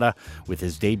Quesada, with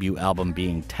his debut album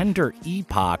being Tender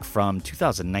Epoch from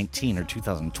 2019 or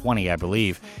 2020, I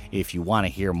believe, if you want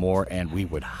to hear more, and we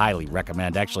would highly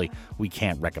recommend. Actually, we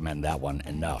can't recommend that one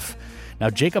enough. Now,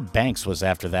 Jacob Banks was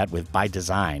after that with By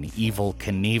Design, Evel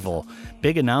Knievel.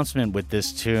 Big announcement with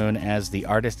this tune, as the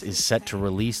artist is set to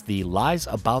release the Lies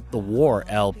About the War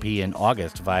LP in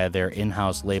August via their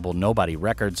in-house label Nobody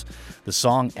Records. The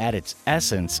song, at its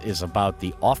essence, is about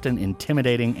the often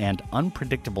intimidating and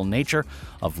unpredictable nature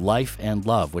of life and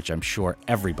love, which I'm sure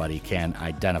everybody can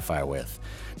identify with.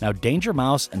 Now, Danger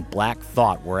Mouse and Black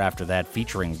Thought were after that,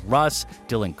 featuring Russ,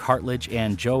 Dylan Cartlidge,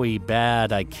 and Joey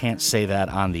Bada. I can't say that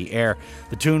on the air.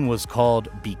 The tune was called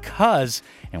Because,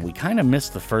 and we kind of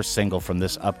missed the first single from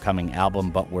this upcoming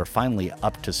album, but we're finally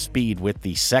up to speed with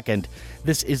the second.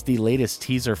 This is the latest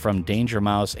teaser from Danger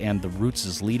Mouse and The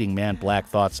Roots' leading man Black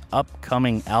Thought's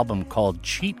upcoming album called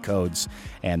Cheat Codes,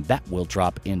 and that will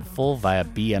drop in full via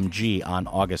BMG on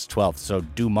August 12th, so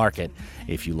do mark it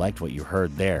if you liked what you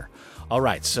heard there. All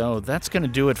right, so that's going to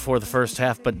do it for the first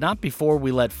half, but not before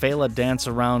we let Fela dance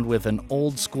around with an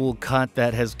old school cut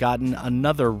that has gotten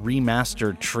another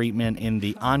remastered treatment in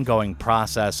the ongoing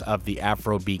process of the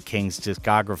Afrobeat Kings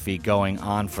discography going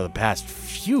on for the past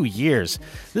few years.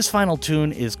 This final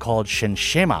tune is called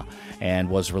Shenshema and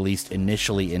was released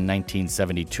initially in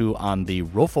 1972 on the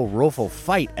Rofo Rofo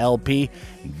Fight LP.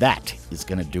 That is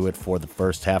going to do it for the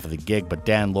first half of the gig, but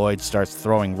Dan Lloyd starts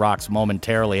throwing rocks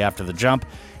momentarily after the jump.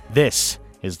 This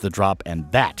is the drop,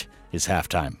 and that is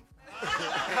halftime.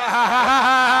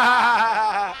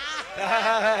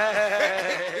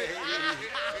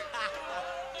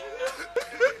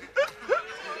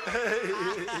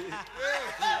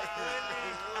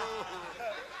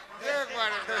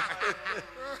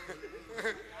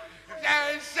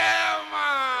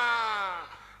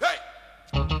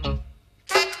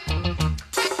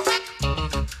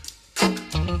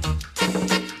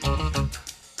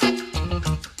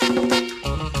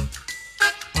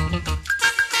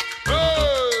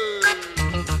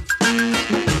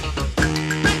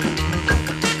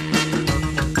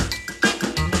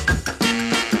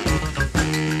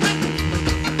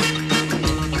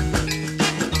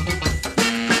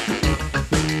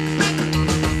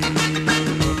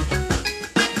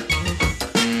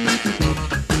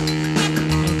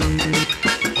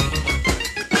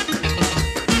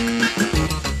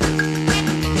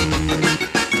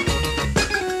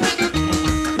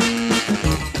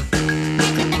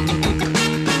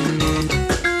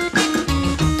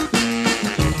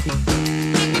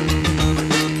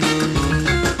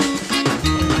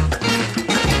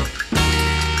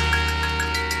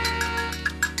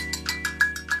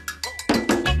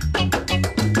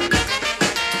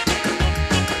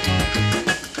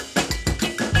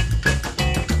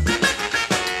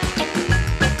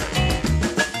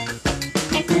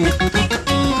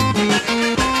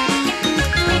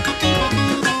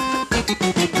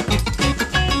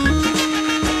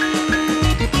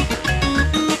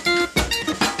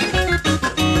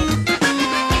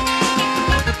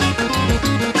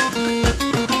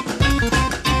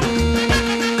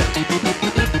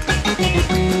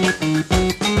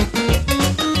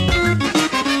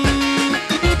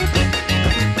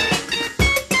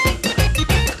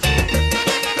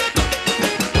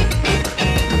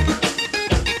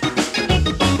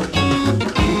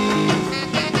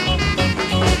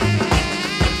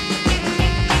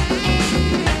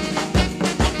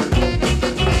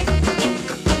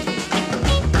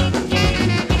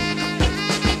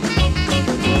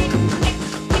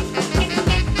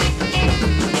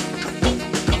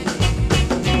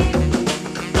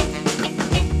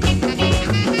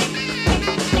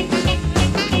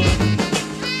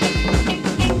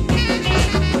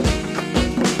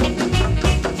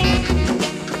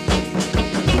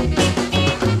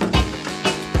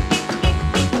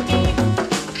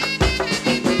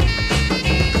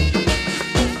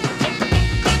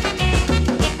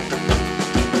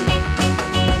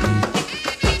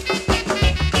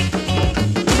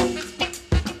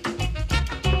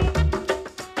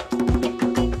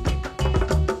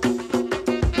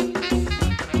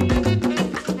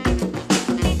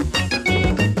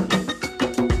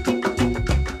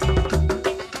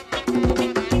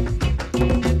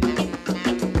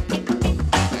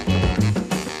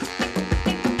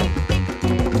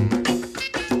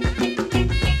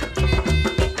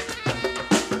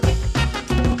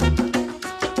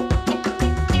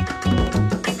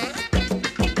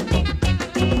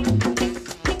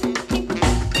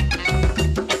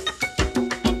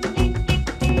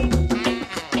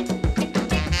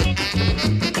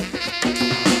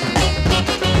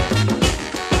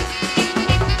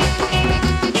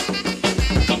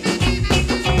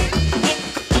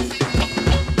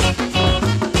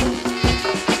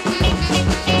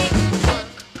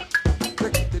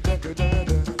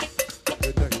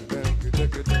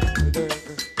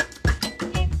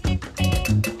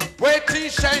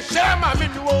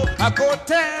 I go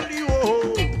tell you,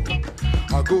 oh,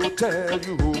 I go tell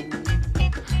you, oh,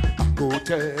 I go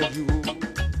tell you.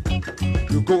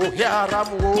 You go hear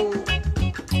oh,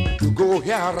 you go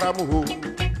hear oh,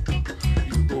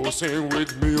 you go sing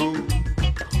with me, oh,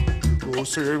 you go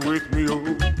sing with me,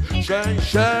 oh, shay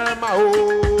shay ma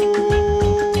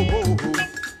oh,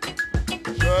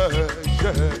 shay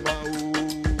shay ma oh,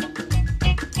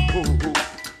 oh.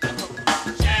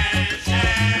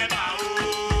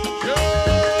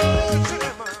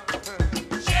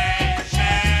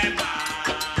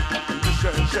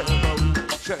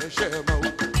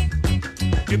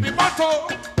 Give me motto,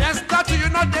 they start you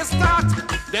not they start.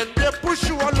 Then they push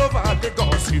you all over the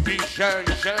gossipy shay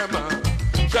shay ma,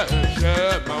 shay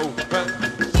shay ma,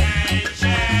 shay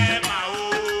shay ma,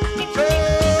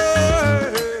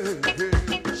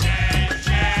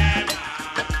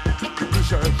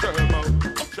 shay shay ma,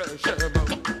 shay shay ma.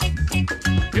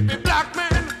 Give me black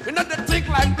men, you know they think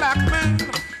like black men.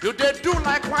 You they do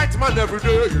like white man every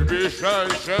day. You be shay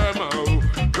shay ma,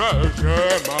 shay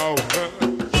shay ma.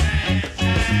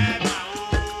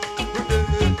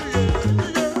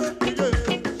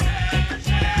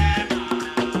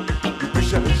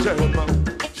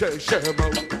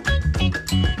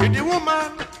 You're the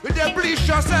woman with the bleach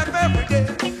yourself every day.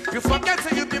 You forget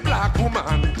that you be black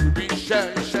woman. You be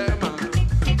shay shay man,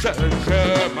 shay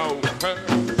shay man,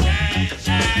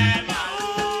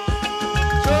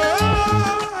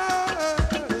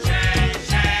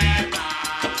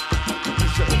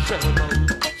 shay shay man,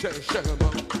 shay shay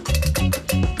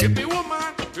man. You be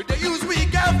woman with the use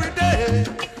wig every day.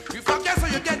 You forget so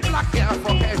you get black hair.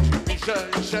 Forget you be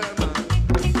shay shay man.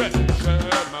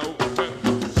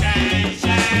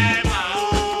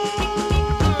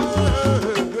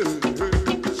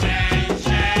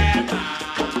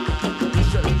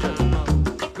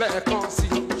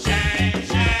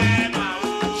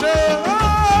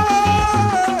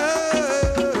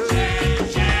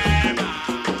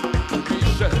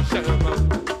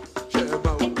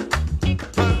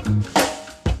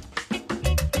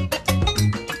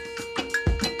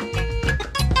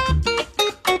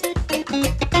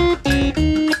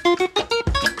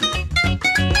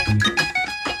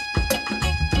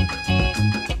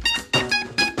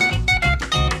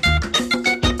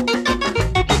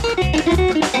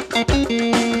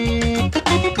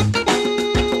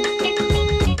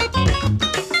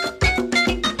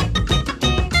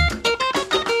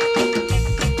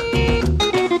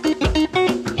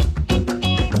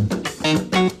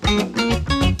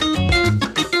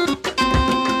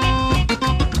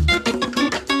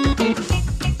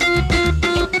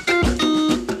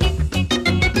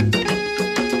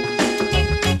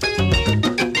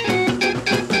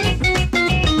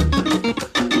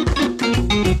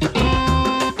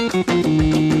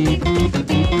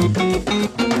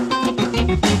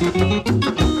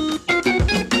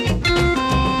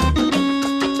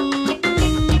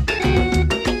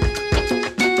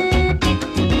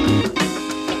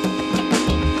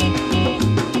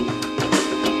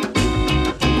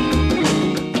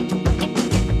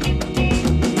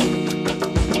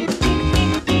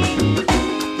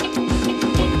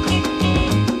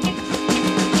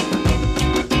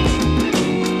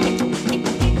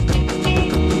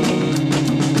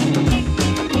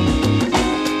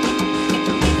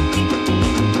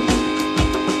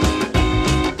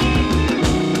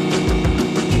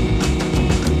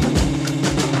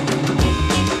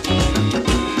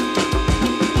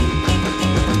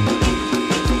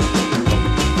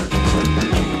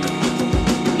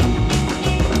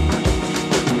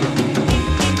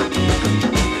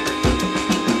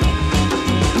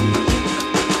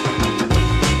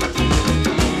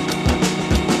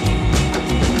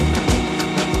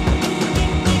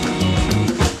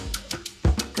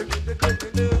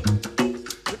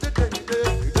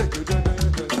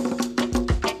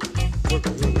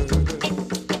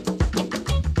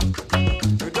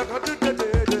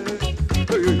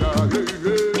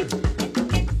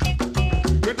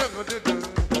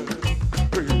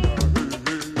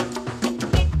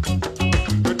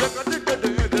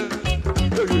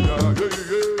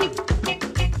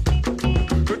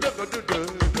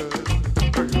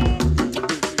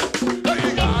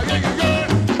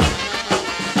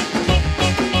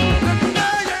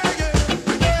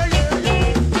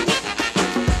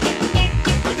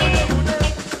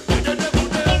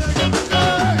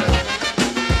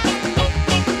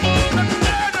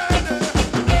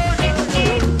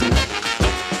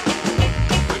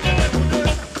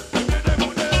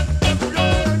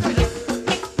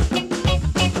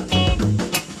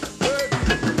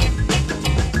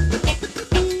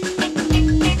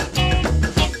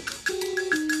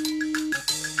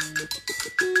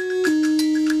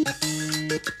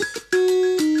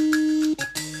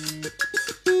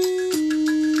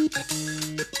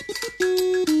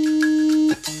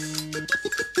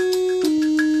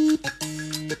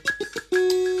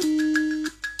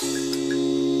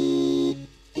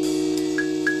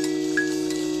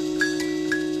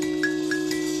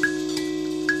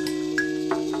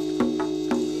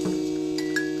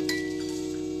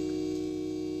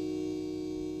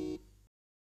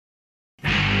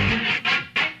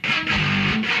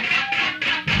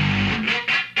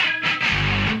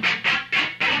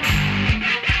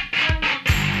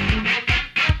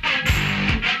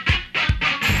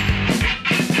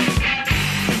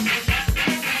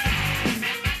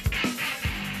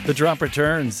 The drop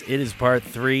returns. It is part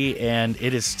 3, and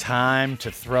it is time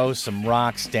to throw some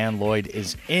rocks. Dan Lloyd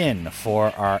is in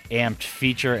for our Amped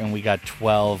feature, and we got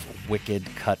 12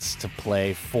 wicked cuts to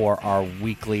play for our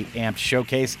weekly Amped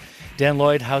showcase. Dan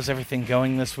Lloyd, how's everything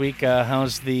going this week?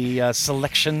 How's the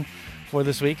selection for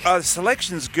this week? The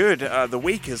selection's good. The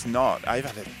week is not. I've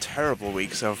had a terrible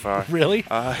week so far. Really?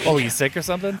 Oh, you sick or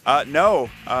something? No.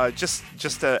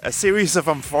 Just a series of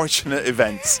unfortunate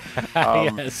events.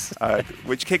 Yes.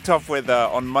 Which kicked off with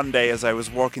on Monday as I was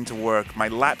walking to work. My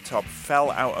laptop fell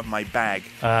out of my bag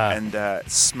and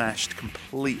smashed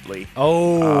completely.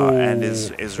 Oh. And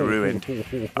is ruined.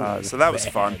 So that was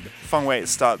fun. Fun way to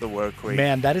start the work week.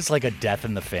 Man, that is like a death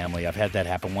in the family. I've had that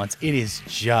happen once. It is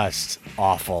just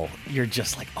awful. You're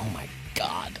just like, oh my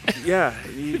God. Yeah,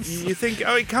 you think,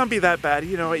 oh, it can't be that bad.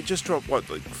 You know, it just dropped,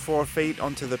 like 4 feet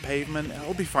onto the pavement.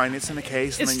 It'll be fine. It's in a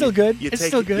case. It's still good. It's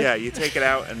still good. Yeah, you take it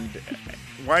out, and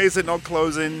why is it not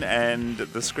closing? And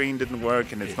the screen didn't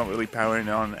work, and it's not really powering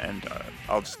on, and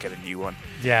I'll just get a new one.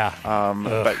 Yeah.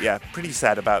 But yeah, pretty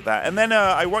sad about that. And then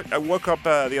I woke up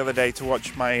the other day to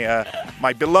watch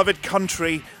my beloved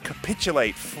country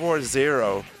capitulate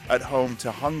 4-0 at home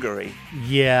to Hungary.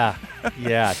 Yeah,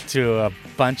 to a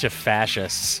bunch of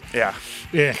fascists. Yeah.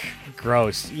 Ugh,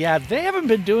 gross. Yeah, they haven't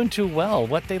been doing too well.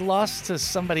 What they lost to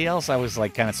somebody else, I was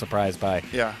like kind of surprised by.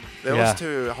 Yeah, they lost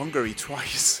to Hungary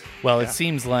twice. Well, it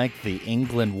seems like the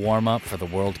England warm-up for the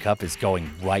World Cup is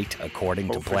going right according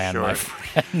to plan, sure. my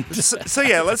friend. So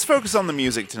yeah, let's focus on the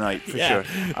music tonight, for sure.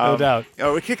 No doubt.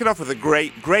 We're kicking off with a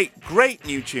great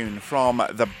new tune from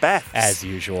the Beths. As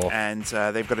usual. And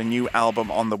they've got a new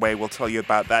album on the way. We'll tell you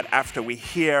about that after we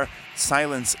hear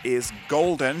Silence is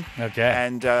Golden. Okay.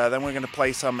 And then we're going to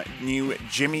play some new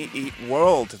Jimmy Eat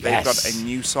World. They've got a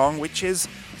new song, which is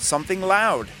Something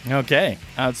Loud. Okay,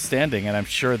 outstanding, and I'm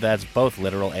sure that's both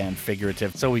literal and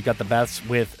figurative. So we've got the Beths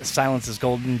with Silence is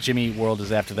Golden, Jimmy Eat World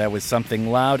is after that with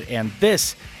Something Loud, and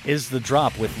this is The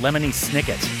Drop with Lemony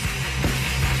Snicket.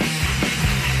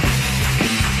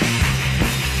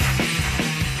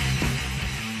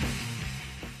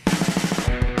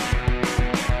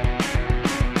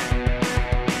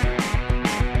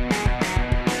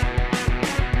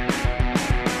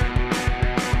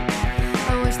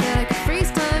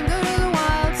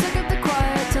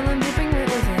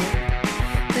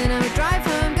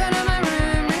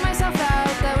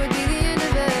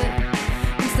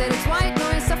 Instead it's white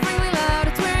noise, sufferingly loud,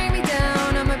 it's wearing me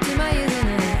down. I'm up to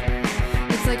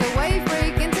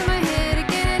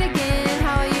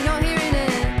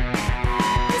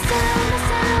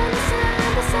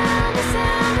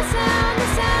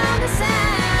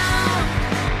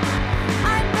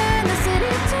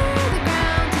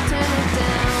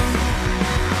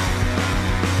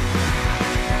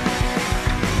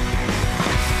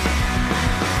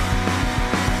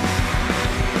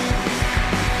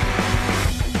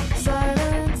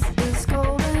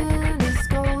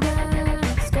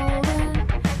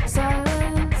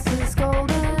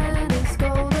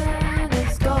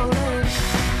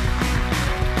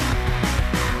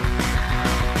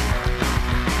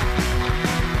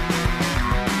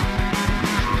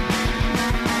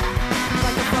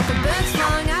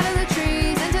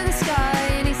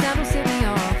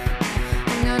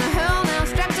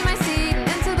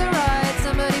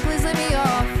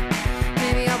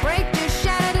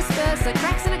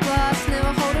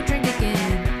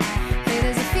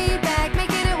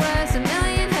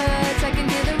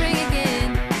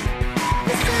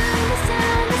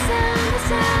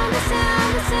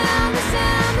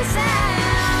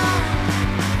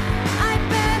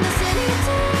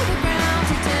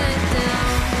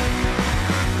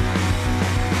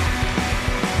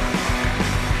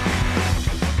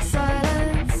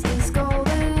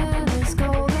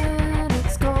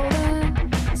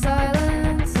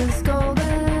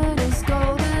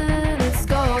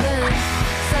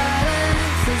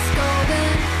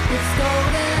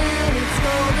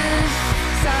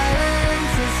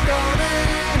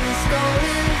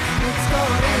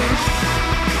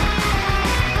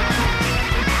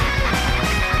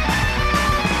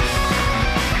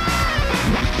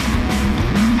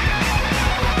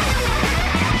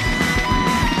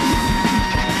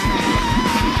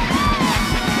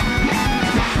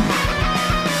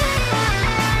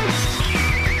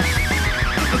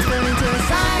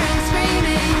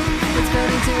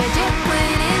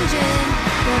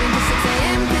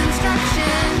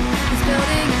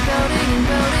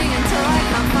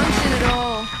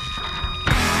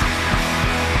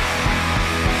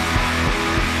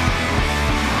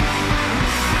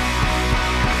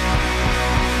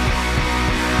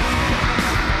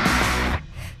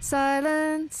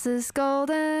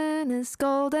golden, it's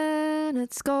golden,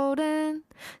 it's golden.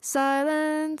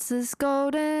 Silence is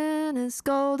golden, it's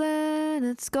golden,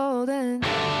 it's golden.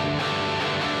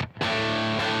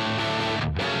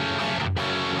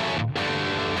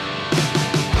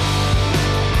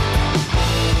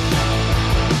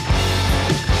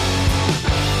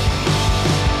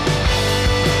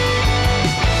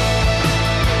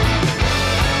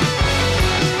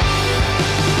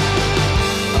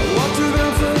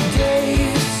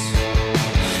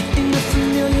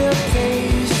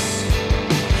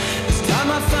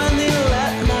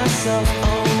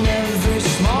 Own every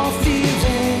small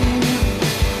feeling.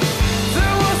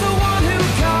 There was a one who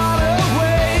got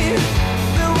away.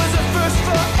 There was a first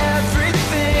for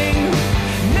everything.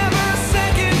 Never a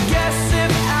second guess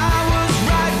if I was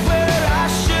right where I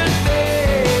should be.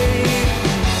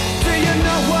 Do you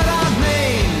know what I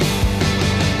mean?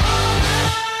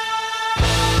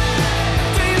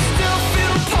 Do you still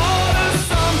feel part of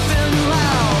something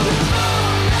loud?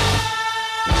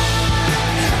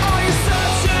 Are you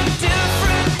such a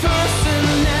different person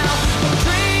now? A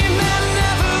dream that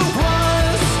never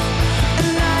was.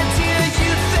 An idea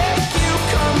you think you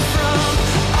come from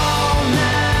all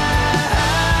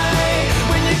night.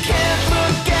 When you can't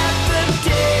look at the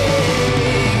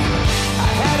day. I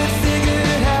had it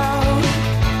figured out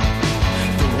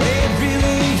the way it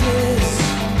really is.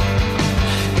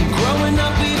 And growing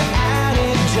up we've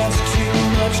added just too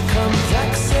much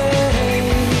complexity.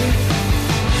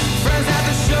 Friends at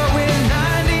the show in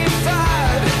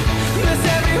 95, miss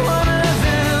every one of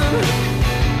them.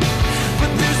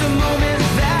 But there's a moment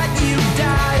that you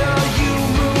die or you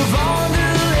move on to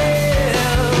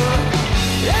live.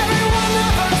 Every one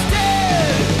of us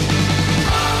did.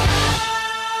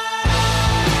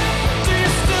 Do you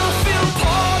still feel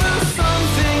part of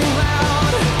something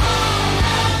loud?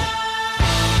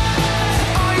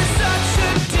 Are you such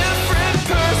a different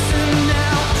person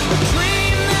now? A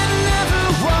dream that never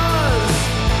was.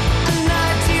 An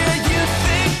idea you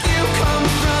think you come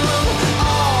from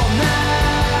all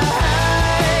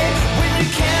night. When you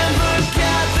can't look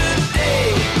at the day.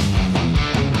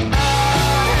 I had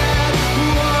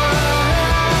one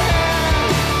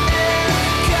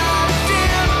and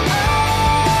goddamn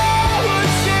I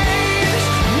would change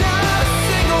not a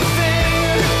single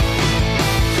thing.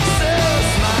 So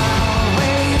smile,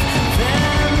 wave,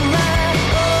 then let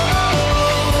go.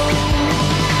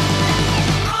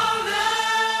 All night.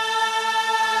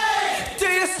 Do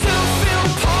you still feel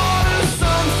part of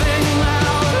something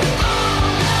loud?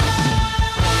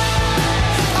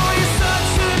 Are you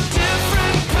such a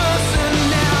different person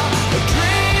now? A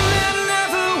dream that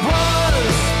never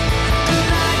was. An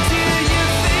idea you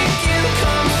think you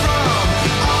come from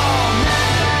all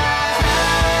night.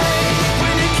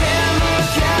 When you can't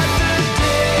look at the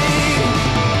day.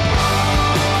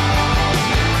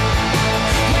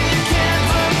 When you can't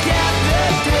look at the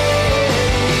day.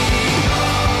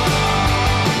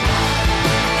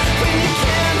 When you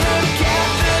can't look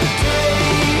at the day.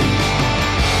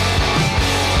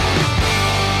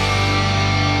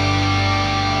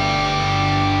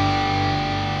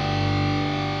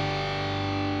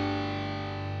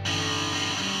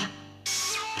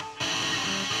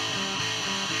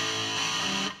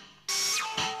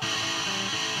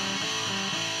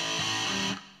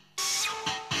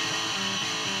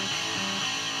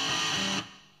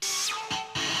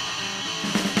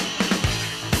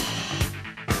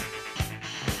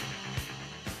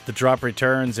 The drop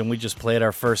returns, and we just played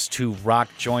our first two rock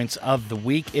joints of the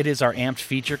week. It is our amped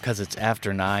feature because it's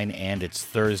after 9 and it's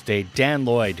Thursday. Dan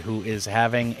Lloyd, who is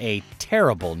having a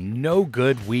terrible, no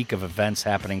good week of events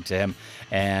happening to him,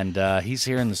 and he's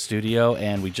here in the studio,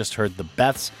 and we just heard the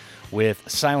Beths with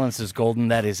Silence is Golden.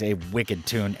 That is a wicked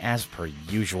tune, as per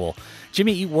usual.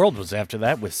 Jimmy Eat World was after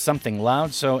that with Something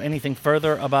Loud, so anything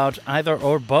further about either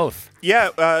or both?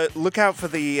 Yeah, look out for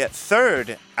the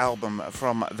third album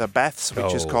from the Beths,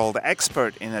 which is called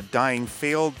Expert in a Dying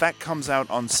Field. That comes out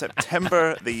on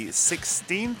September the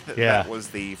 16th. Yeah. That was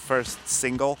the first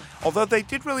single. Although they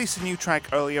did release a new track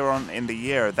earlier on in the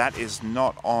year, that is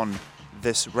not on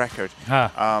this record.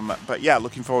 But yeah,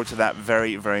 looking forward to that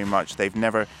very, very much. They've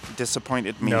never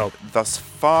disappointed me thus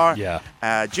far. Yeah.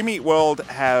 Jimmy Eat World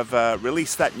have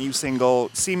released that new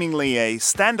single, seemingly a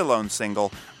standalone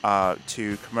single,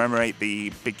 to commemorate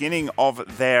the beginning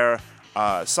of their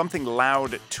Something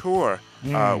Loud tour,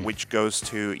 which goes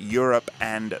to Europe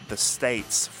and the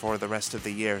States for the rest of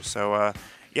the year. So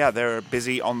yeah, they're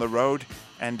busy on the road,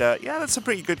 and yeah, that's a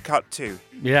pretty good cut too.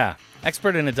 Yeah.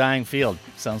 Expert in a Dying Field.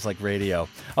 Sounds like radio.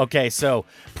 Okay, so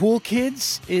Pool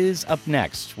Kids is up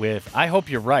next with I Hope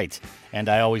You're Right. And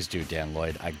I always do, Dan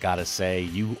Lloyd. I gotta say,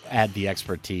 you add the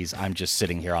expertise. I'm just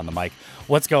sitting here on the mic.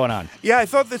 What's going on? Yeah, I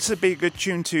thought this would be a good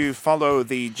tune to follow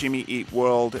the Jimmy Eat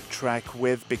World track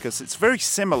with because it's very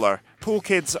similar. Pool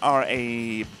Kids are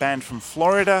a band from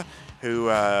Florida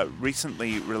who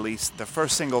recently released the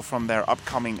first single from their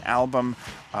upcoming album.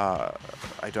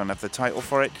 I don't have the title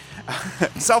for it.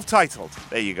 Self-titled.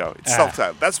 There you go. It's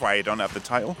self-titled. That's why I don't have the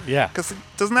title. Yeah. Because it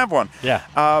doesn't have one. Yeah.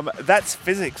 That's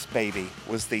Physics, Baby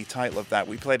was the title of that.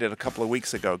 We played it a couple of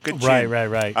weeks ago. Good tune.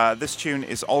 Right. This tune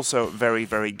is also very,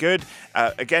 very good.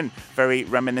 Again, very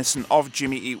reminiscent of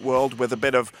Jimmy Eat World with a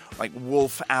bit of like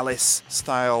Wolf Alice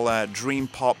style dream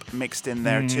pop mixed in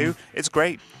there too. It's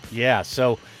great. Yeah,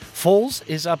 so Foals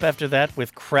is up after that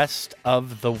with Crest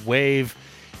of the Wave.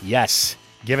 Yes,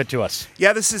 give it to us.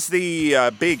 Yeah, this is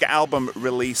the big album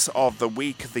release of the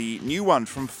week, the new one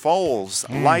from Foals,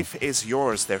 Life Is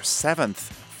Yours, their 7th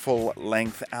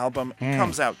full-length album. It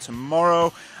comes out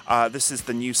tomorrow. This is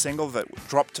the new single that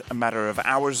dropped a matter of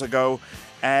hours ago.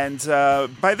 And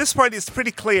by this point, it's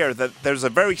pretty clear that there's a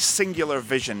very singular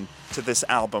vision to this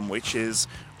album, which is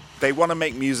they want to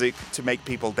make music to make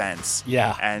people dance.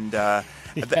 Yeah. And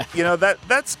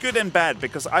that's good and bad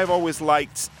because I've always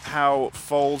liked how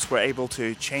Foals were able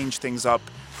to change things up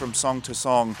from song to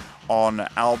song on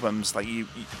albums. Like you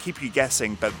keep you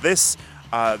guessing, but this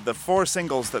the 4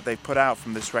 singles that they've put out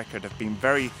from this record have been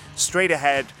very straight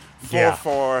ahead,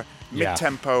 4/4,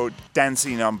 mid-tempo,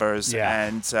 dancey numbers,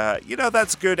 and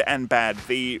that's good and bad.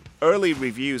 The early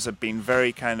reviews have been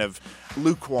very kind of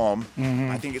lukewarm.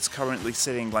 I think it's currently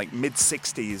sitting like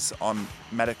mid-60s on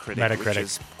Metacritic, which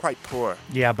is quite poor.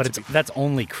 Yeah, but that's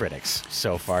only critics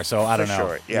so far, so I don't know.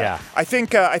 Sure, yeah. I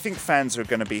think fans are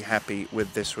going to be happy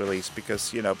with this release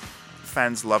because,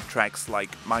 fans love tracks like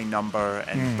My Number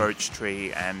and Birch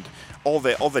Tree and all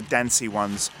the dancey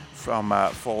ones from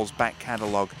Foals' back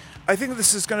catalogue. I think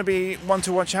this is going to be one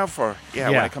to watch out for.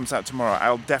 When it comes out tomorrow.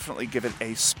 I'll definitely give it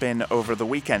a spin over the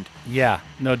weekend. Yeah,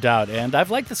 no doubt. And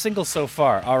I've liked the single so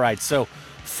far. All right, so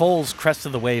Foals' Crest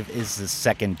of the Wave is the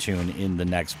second tune in the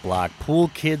next block.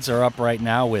 Pool Kids are up right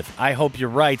now with I Hope You're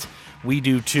Right. We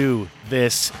do too.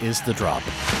 This is The Drop.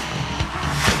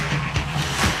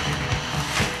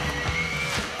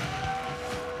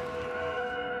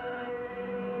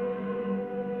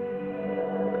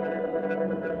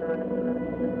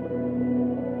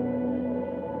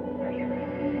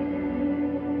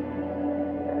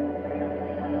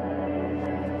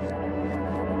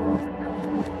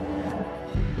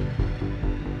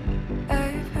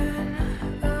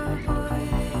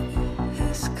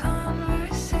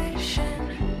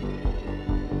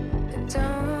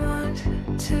 Don't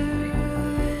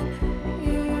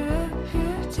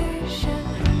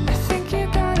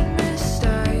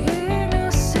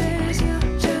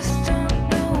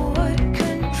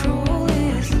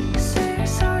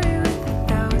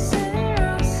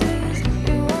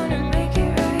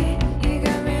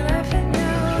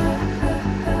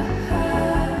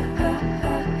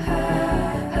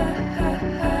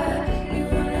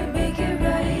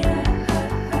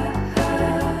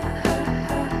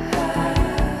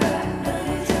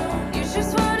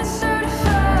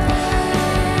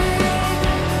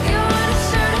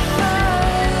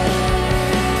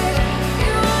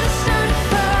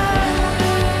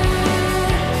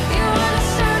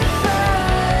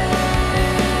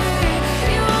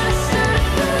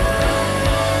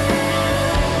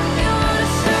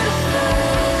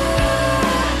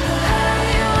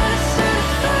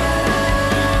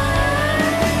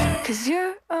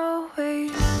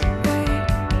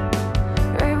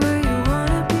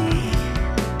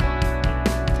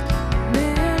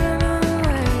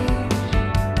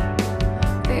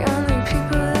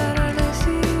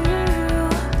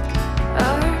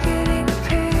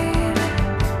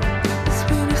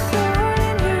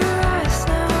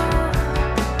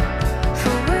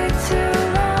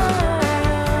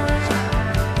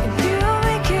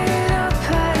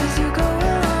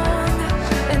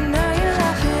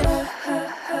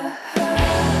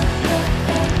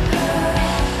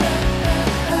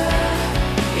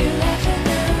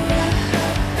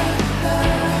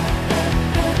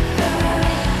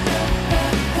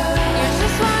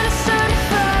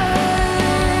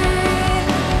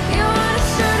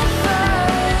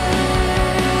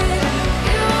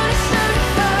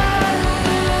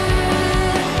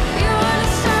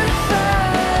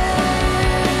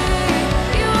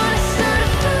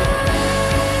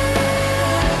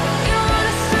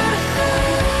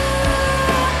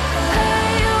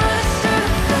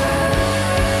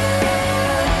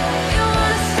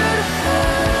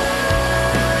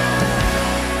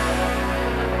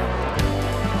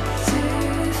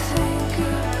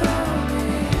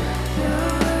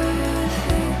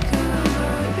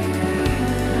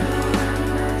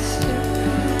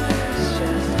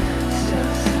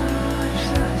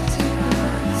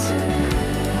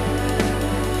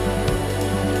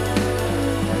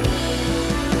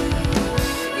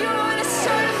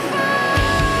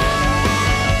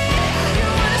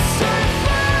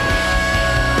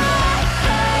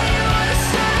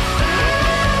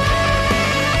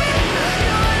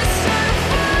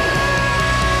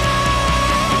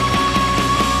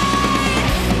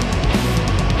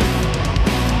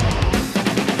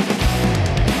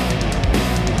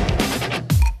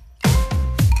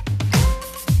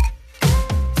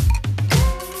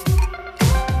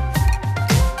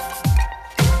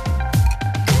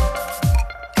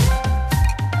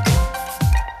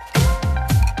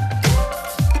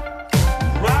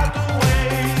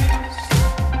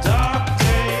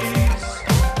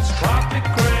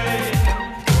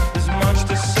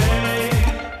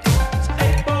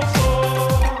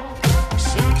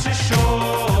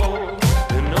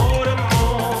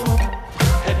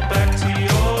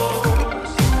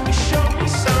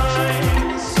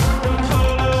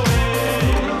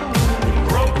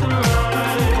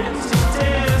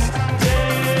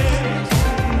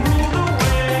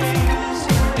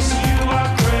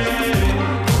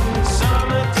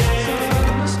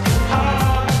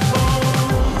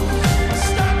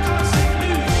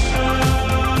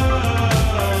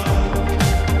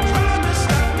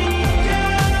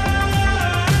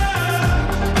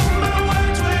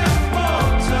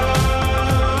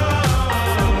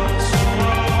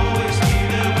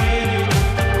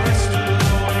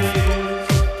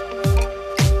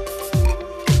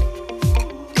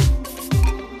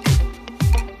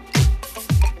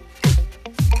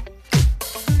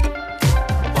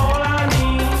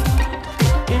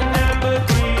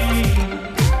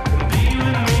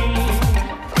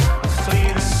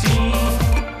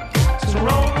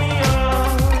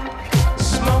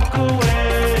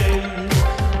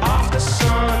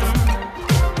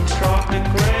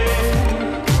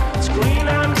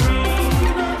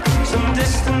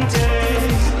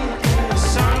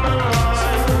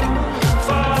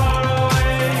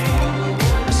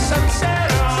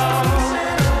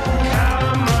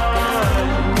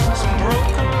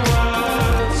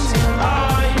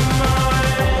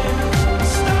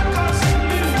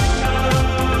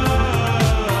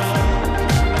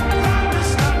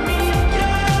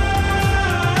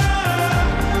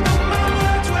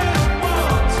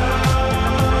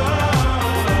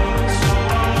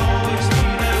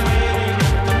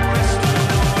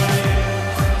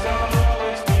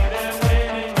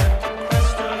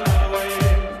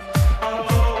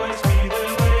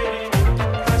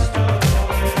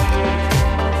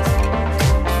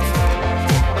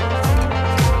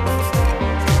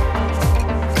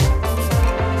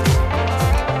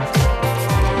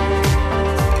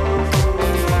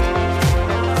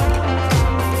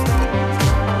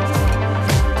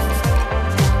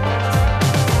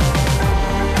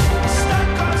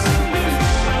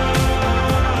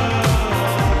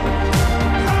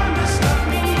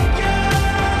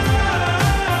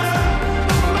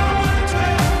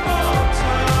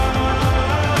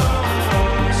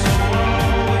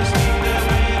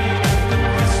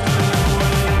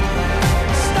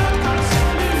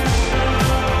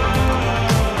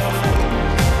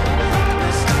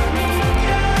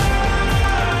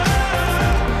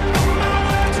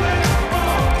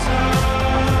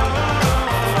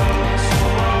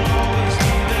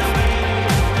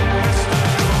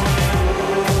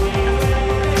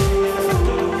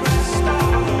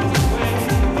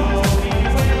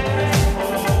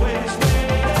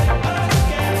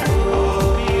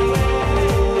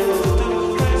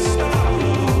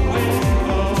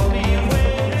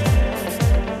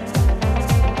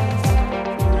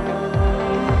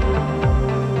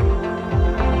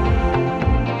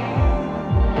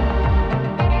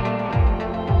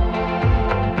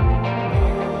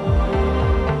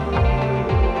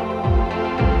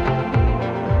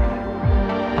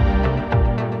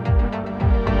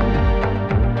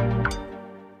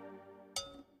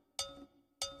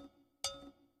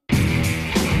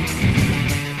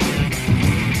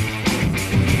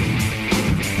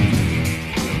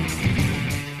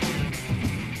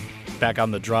back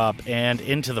on the drop and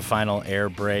into the final air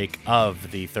break of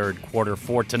the third quarter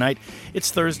for tonight. It's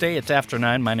Thursday, it's after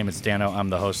 9. My name is Dano, I'm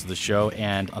the host of the show,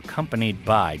 and accompanied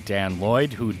by Dan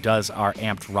Lloyd, who does our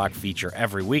Amped Rock feature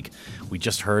every week. We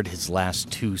just heard his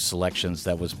last two selections.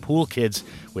 That was Pool Kids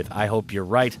with I Hope You're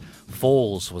Right.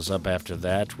 Foals was up after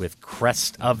that with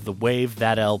Crest of the Wave.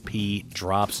 That LP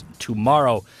drops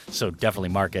tomorrow, so definitely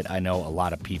mark it. I know a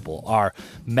lot of people are.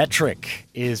 Metric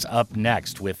is up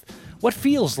next with what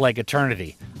feels like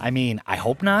eternity. I mean, I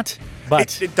hope not,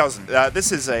 but... It doesn't.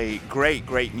 This is a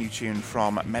great new tune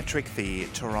from Metric, the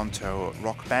Toronto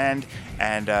rock band,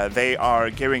 and they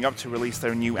are gearing up to release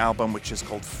their new album, which is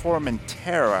called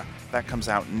Formentera. That comes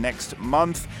out next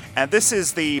month, and this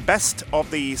is the best of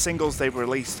the singles they've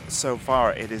released so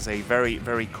far. It is a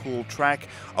very cool track.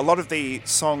 A lot of the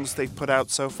songs they've put out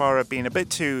so far have been a bit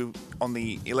too on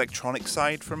the electronic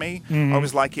side for me. I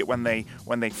always like it when they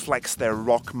flex their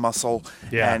rock muscle,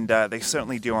 and they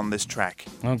certainly do on this track.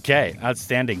 Okay,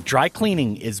 outstanding. Dry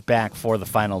Cleaning is back for the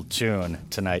final tune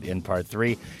tonight in part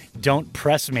 3. Don't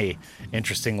Press Me.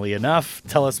 Interestingly enough,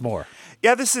 tell us more.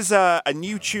 Yeah, this is a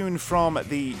new tune from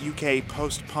the UK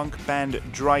post-punk band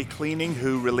Dry Cleaning,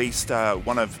 who released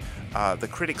one of the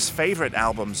critics' favourite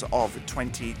albums of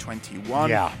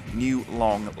 2021, New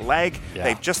Long Leg.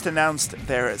 They've just announced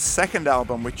their second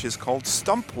album, which is called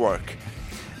Stump Work,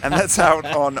 and that's out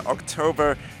on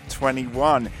October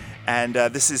 21. And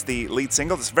this is the lead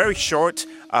single. It's very short,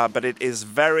 but it is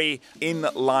very in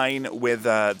line with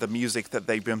the music that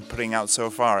they've been putting out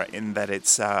so far, in that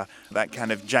it's that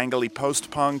kind of jangly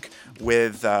post-punk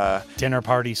with... dinner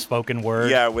party spoken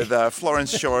word. Yeah, with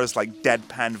Florence Shore's like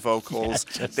deadpan vocals.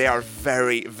 They are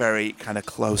very kind of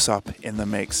close up in the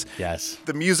mix. Yes.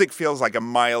 The music feels like a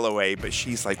mile away, but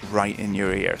she's like right in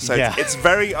your ear. So it's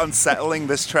very unsettling,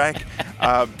 this track.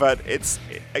 But it's,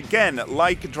 again,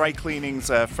 like Dry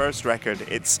Cleaning's first record,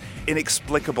 it's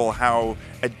inexplicable how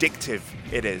addictive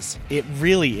it is. It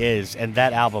really is, and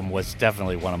that album was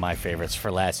definitely one of my favorites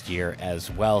for last year as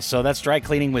well. So that's Dry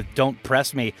Cleaning with Don't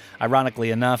Press Me, ironically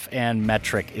enough, and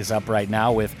Metric is up right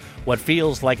now with what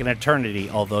feels like an eternity,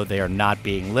 although they are not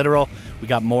being literal. We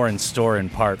got more in store in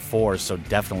part 4, so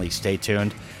definitely stay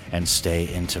tuned and stay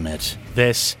intimate.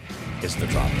 This is The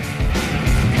Drop.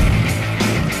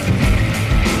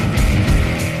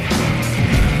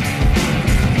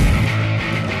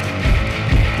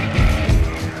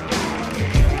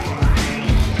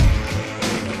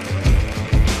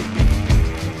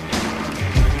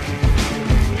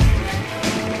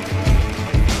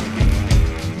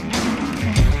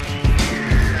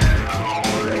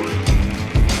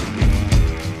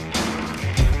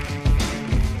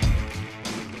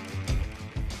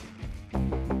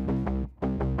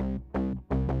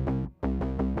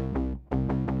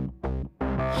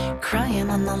 Crying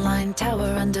on the line, tower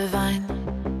undivine.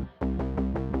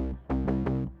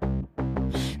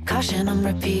 Caution on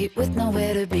repeat with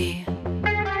nowhere to be.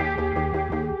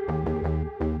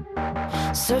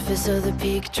 Surface of the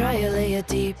peak, try a layer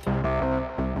deep.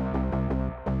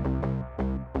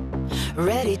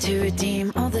 Ready to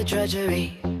redeem all the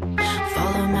drudgery.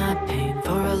 Follow my pain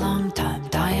for a long time.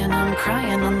 Dying, I'm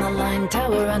crying on the line,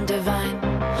 tower undivine.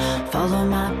 Follow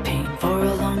my pain for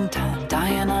a long time.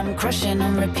 Dying, I'm crushing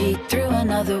on repeat through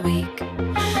another week.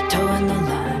 Towing the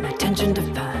line, attention to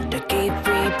find a gate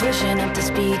free. Pushing up to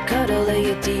speed, cut a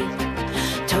layer deep.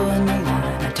 Towing the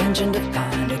line, attention to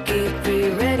find a gate free.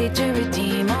 Ready to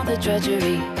redeem all the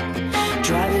drudgery.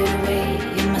 Drive it away,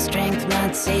 and my strength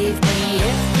might save me.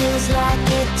 It feels like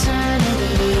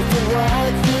eternity for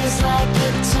what feels like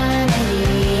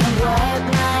eternity, and what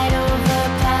might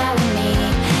overpower me.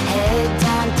 Head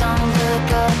down, don't look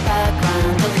up,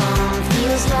 background alone.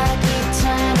 Feels like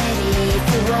eternity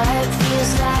for what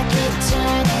feels like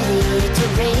eternity. To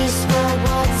race for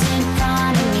what's in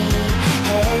front of me.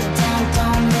 Head down,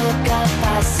 don't look up,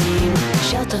 I see.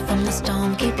 Shelter from the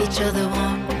storm, keep each other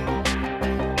warm.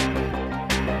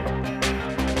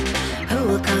 Who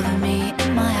will cover me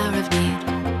in my hour of need?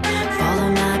 Follow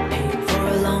my pain for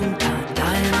a long time.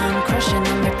 Dying, I'm crushing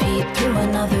and repeat through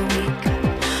another week.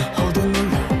 Holding the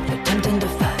line, attempting to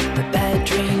fight the bad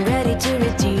dream. Ready to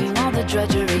redeem all the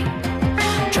drudgery.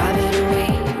 Drive it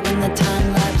away when the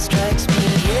time lapse strikes me.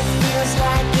 It feels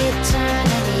like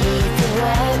eternity for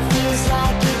what feels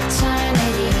like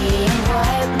eternity, and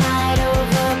what might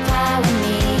overpower me.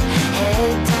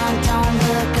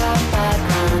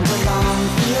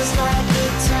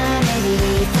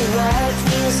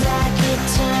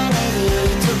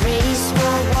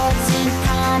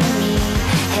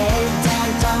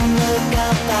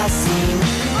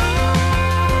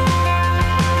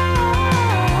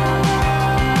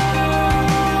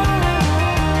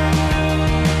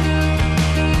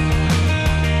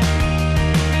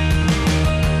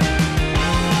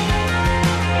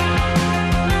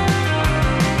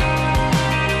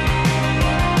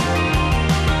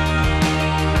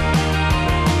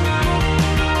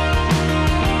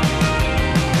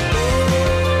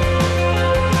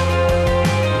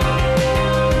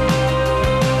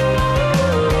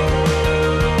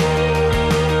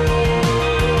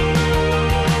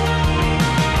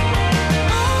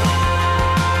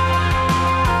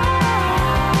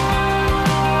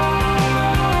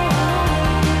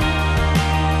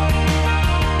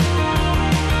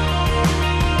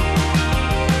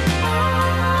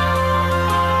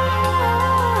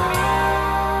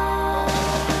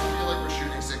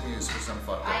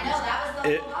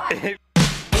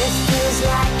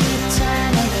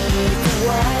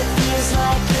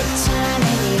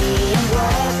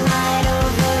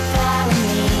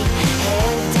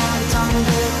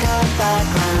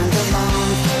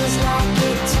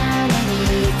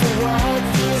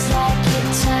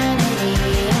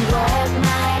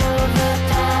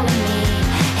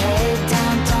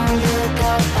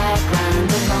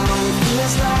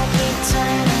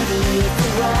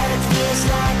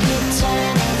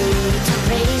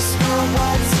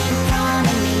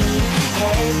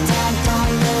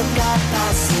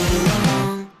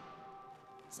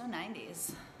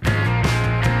 90s.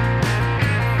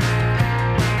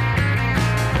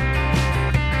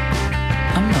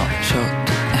 I'm not shocked,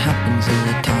 it happens all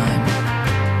the time.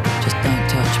 Just don't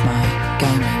touch my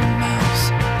gaming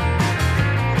mouse.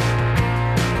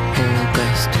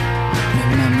 August, New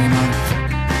Memory Month,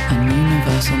 an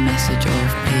universal message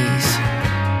of peace.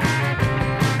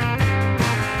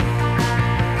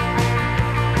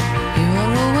 You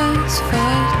are always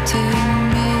fighting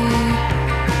me.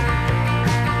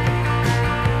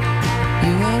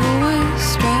 You are always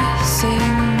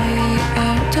stressing me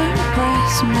out. Don't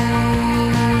press me.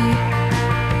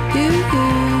 You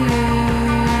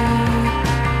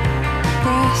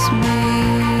press me.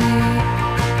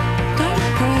 Don't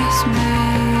press me.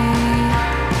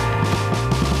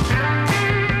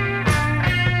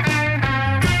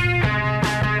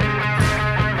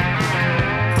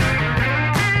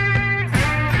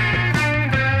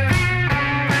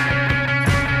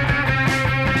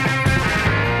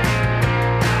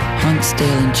 Hunt, steal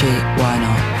and cheat, why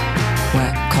not?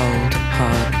 Wet, cold,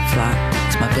 hard, flat,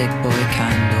 it's my big boy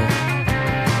candle.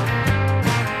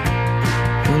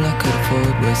 All I could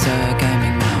afford was a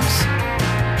gaming mouse.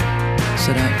 So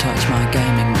don't touch my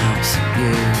gaming mouse,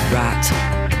 you rat.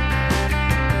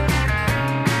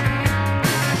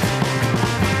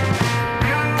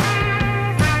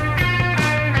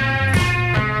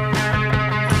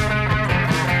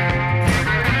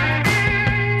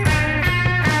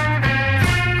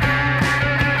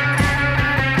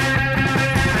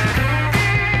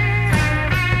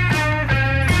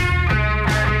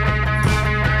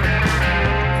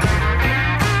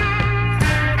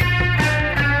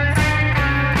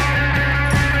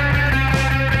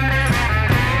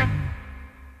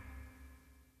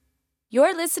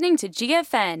 You're listening to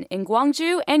GFN in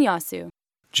Gwangju and Yasu.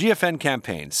 GFN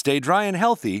campaign, stay dry and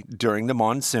healthy during the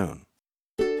monsoon.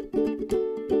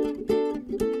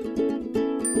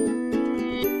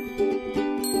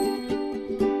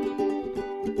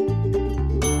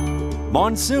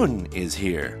 Monsoon is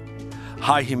here.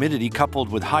 High humidity coupled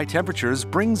with high temperatures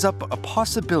brings up a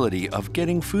possibility of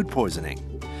getting food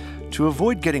poisoning. To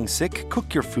avoid getting sick,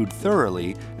 cook your food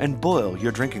thoroughly and boil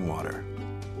your drinking water.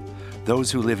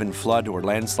 Those who live in flood or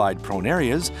landslide-prone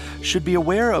areas should be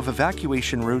aware of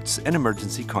evacuation routes and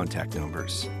emergency contact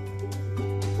numbers.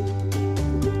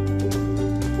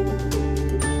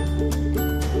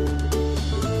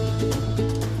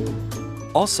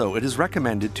 Also, it is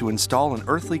recommended to install an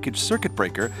earth leakage circuit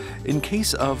breaker in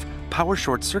case of power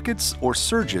short circuits or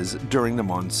surges during the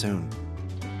monsoon.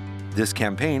 This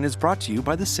campaign is brought to you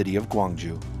by the City of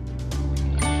Gwangju.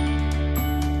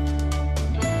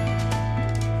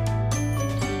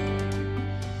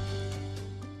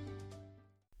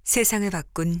 세상을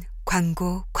바꾼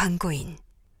광고인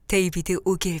데이비드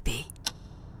오길비.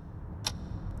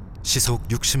 시속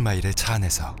 60마일의 차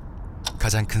안에서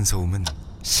가장 큰 소음은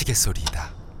시계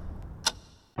소리이다.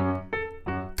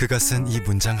 그가 쓴 이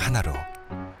문장 하나로,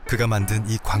 그가 만든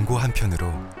이 광고 한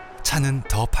편으로 차는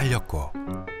더 팔렸고,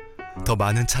 더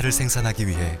많은 차를 생산하기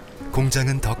위해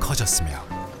공장은 더 커졌으며,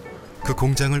 그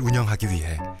공장을 운영하기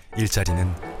위해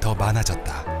일자리는 더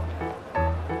많아졌다.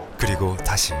 그리고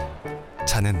다시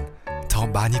차는 더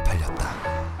많이 팔렸다.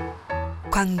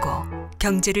 광고,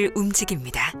 경제를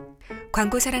움직입니다.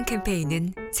 광고사랑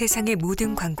캠페인은 세상의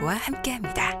모든 광고와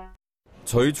함께합니다.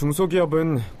 저희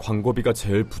중소기업은 광고비가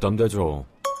제일 부담되죠.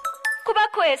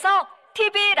 코바코에서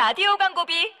TV, 라디오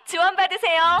광고비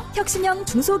지원받으세요. 혁신형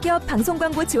중소기업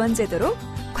방송광고 지원 제도로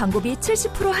광고비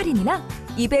 70% 할인이나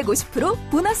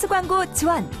 250% 보너스 광고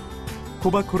지원.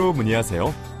 코바코로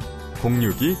문의하세요.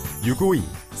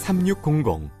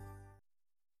 062-652-3600.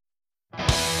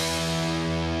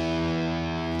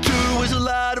 Was a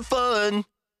lot of fun.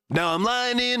 Now I'm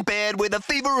lying in bed with a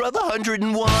fever of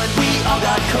 101. We all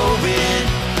got COVID.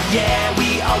 Yeah,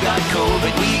 we all got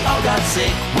COVID. We all got sick.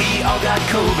 We all got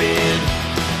COVID.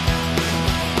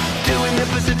 Doing the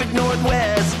Pacific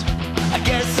Northwest. I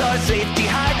guess our safety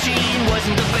hygiene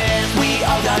wasn't the best. We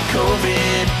all got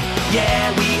COVID.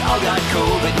 Yeah, we all got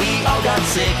COVID. We all got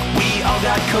sick. We all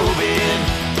got COVID.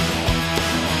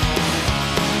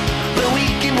 The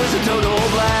weekend was a total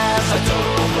blast. A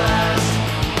total blast.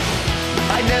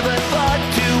 I never thought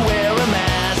to wear a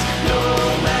mask. No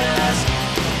mask.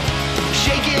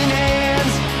 Shaking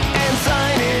hands and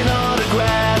signing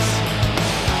autographs.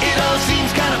 It all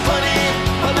seems kind of funny,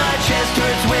 but my chest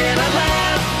hurts when I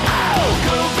laugh. Oh,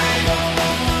 COVID.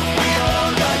 We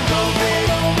all got COVID.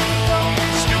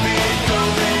 Stupid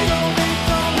COVID.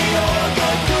 We all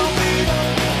got COVID.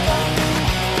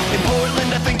 In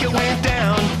Portland, I think it went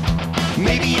down.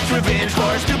 Maybe it's revenge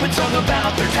for a stupid song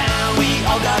about their town. We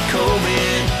all got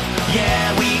COVID.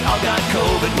 Yeah, we all got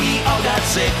COVID, we all got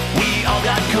sick, we all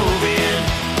got COVID.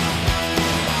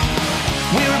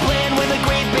 We were playing with a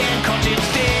great band, Cartlidge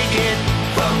Joey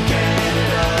from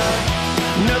Canada.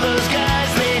 No, those guys,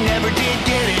 they never did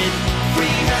get it.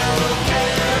 Free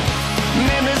healthcare.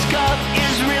 Man, this cop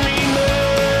is really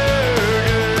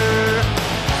murder.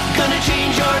 Gonna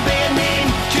change our band name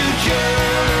to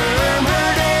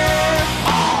Murder.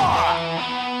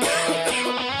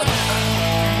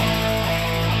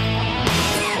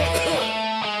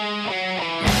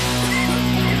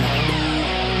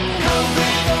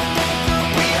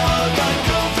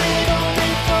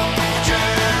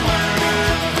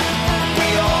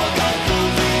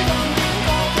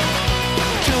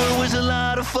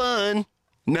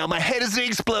 Now my head is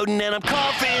exploding and I'm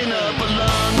coughing up a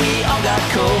lung. We all got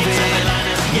COVID.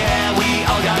 Yeah, we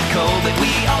all got COVID.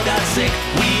 We all got sick.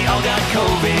 We all got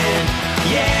COVID.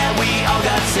 Yeah, we all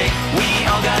got sick. We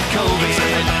all got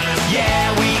COVID.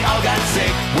 Yeah, we all got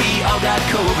sick. We all got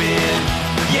COVID.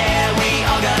 Yeah, we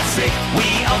all got sick.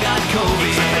 We all got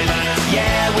COVID.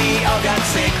 Yeah, we all got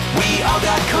sick. We all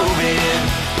got COVID.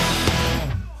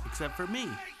 Except for me.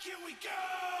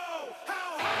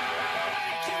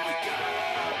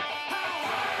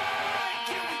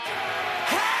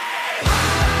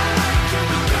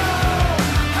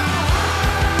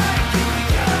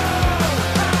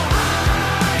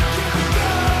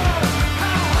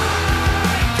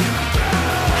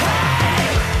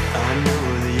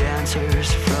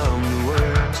 From the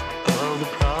words of the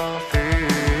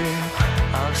prophet,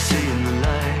 I've seen the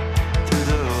light through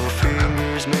the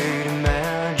fingers made of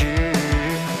magic.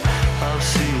 I've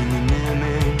seen an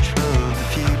image of the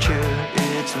future,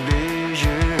 it's a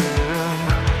vision,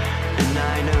 and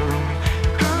I know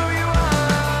who you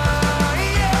are,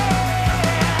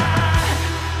 yeah.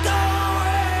 Don't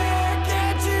worry,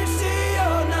 can't you see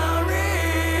you're not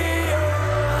real?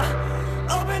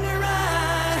 Open your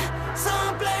eyes,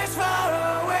 someplace far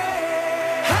away.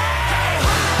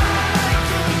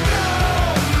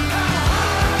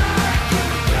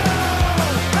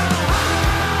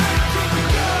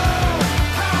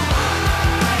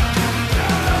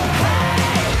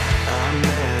 I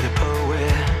met a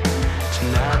poet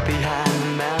tonight behind the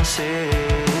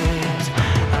masses.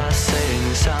 I sang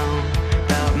a song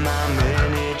about my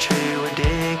many true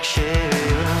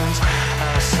addictions.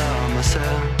 I saw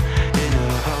myself in a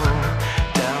hole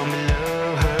down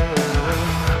below,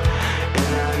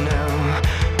 and I know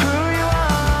who you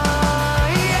are,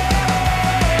 yeah.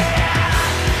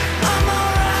 I'm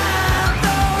alright,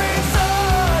 though it's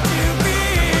hard to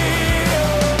feel.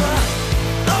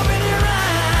 Open your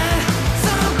eyes,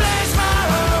 someplace far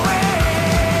away.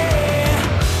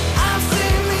 I've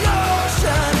seen the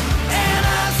ocean and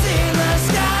I've seen the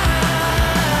sky.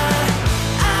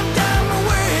 I've got my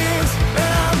wings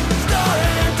and I'm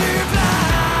starting to fly.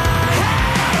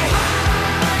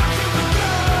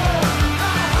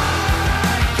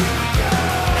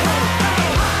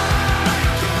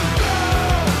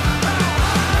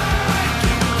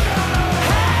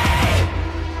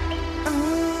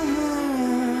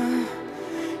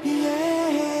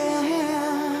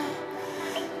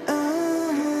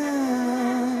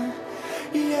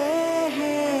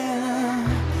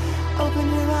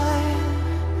 Open your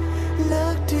eyes,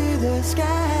 look to the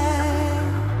sky,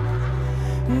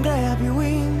 grab your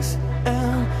wings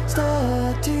and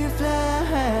start to fly,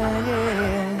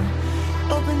 yeah.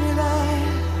 Open your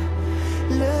eyes,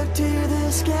 look to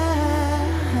the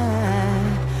sky,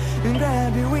 and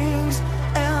grab your wings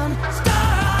and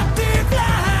start to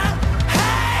fly.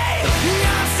 Hey,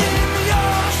 I've seen the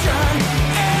ocean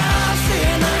and I've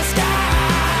seen the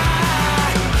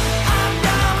sky. I've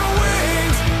got my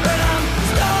wings and I'm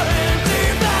starting to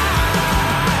fly.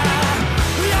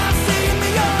 I've seen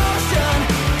the ocean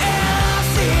and I've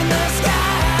seen the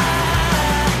sky.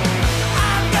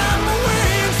 I've got my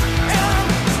wings and I'm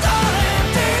starting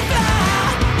to fly.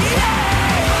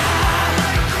 Yeah.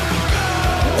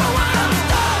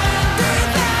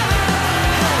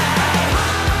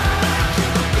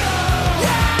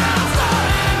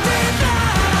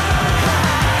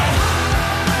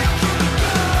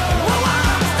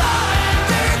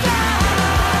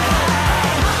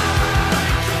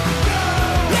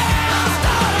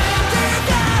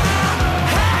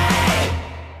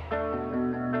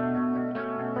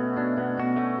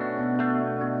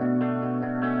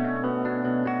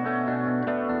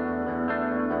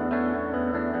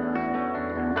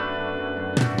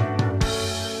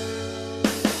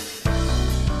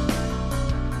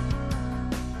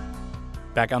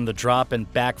 Back on the drop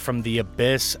and back from the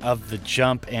abyss of the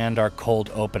jump and our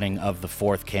cold opening of the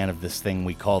fourth can of this thing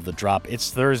we call the drop.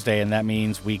 It's Thursday, and that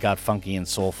means we got funky and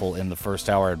soulful in the first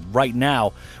hour. Right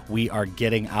now, we are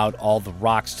getting out all the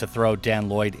rocks to throw. Dan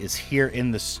Lloyd is here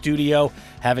in the studio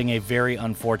having a very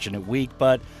unfortunate week,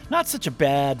 but not such a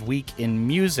bad week in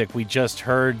music. We just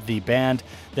heard the band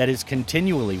that is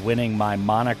continually winning my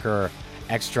moniker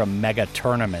extra mega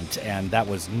tournament, and that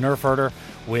was Nerf Herder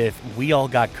with We All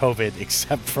Got COVID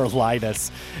except for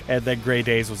Linus, and then Grey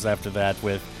Daze was after that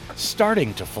with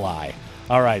Starting to Fly.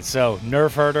 All right, so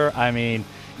Nerf Herder, I mean,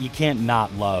 you can't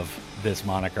not love this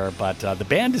moniker, but the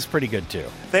band is pretty good too.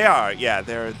 They are, yeah,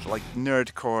 they're like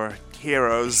nerdcore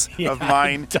heroes of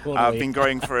mine. Totally. I've been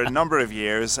going for a number of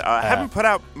years. Haven't put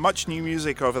out much new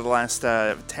music over the last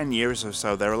 10 years or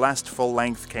so. Their last full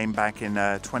length came back in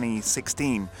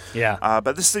 2016. Yeah.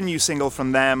 But this is a new single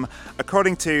from them.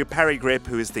 According to Parry Grip,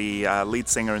 who is the lead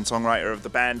singer and songwriter of the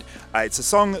band, it's a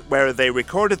song where they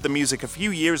recorded the music a few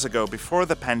years ago before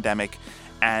the pandemic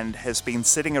and has been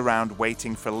sitting around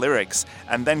waiting for lyrics.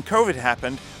 And then COVID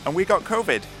happened and we got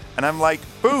COVID. And I'm like,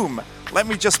 boom, let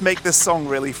me just make this song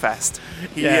really fast.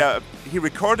 He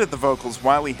recorded the vocals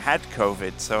while he had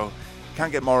COVID, so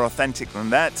can't get more authentic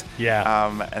than that.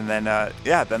 Yeah. And then,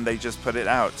 then they just put it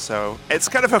out. So it's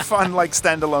kind of a fun, like,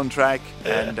 standalone track,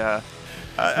 and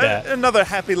another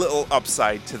happy little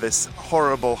upside to this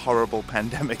horrible, horrible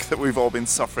pandemic that we've all been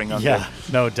suffering under. Yeah,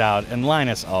 no doubt. And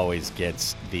Linus always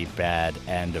gets the bad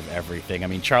end of everything. I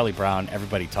mean, Charlie Brown,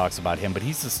 everybody talks about him, but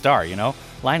he's the star, you know?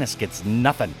 Linus gets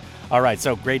nothing. All right,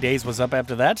 so Grey Daze was up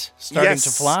after that? Starting to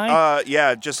Fly?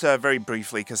 Just very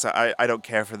briefly, because I don't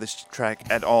care for this track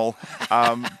at all.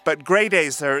 But Grey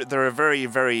Daze, they're a very,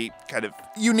 very kind of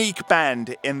unique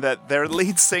band in that their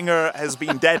lead singer has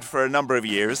been dead for a number of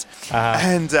years.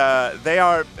 And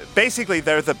they're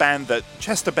the band that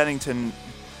Chester Bennington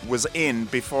was in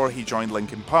before he joined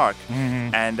Linkin Park.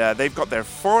 Mm-hmm. And they've got their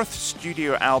fourth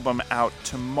studio album out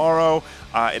tomorrow.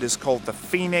 It is called The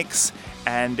Phoenix,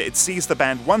 and it sees the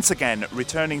band once again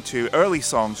returning to early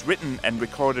songs written and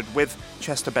recorded with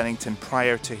Chester Bennington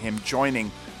prior to him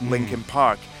joining Linkin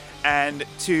Park. And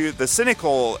to the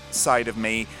cynical side of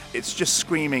me, it's just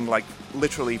screaming like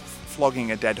literally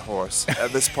flogging a dead horse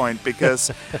at this point,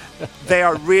 because they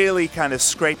are really kind of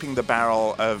scraping the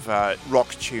barrel of rock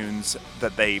tunes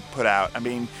that they put out. I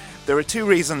mean, there are two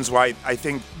reasons why I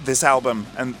think this album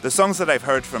and the songs that I've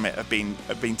heard from it have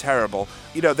been terrible.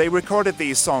 You know, they recorded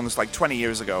these songs like 20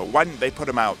 years ago. Why didn't they put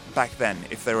them out back then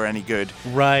if they were any good?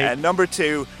 Right. And number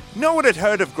two, no one had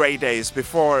heard of Grey Daze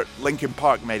before Linkin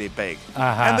Park made it big.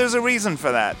 And there's a reason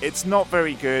for that. It's not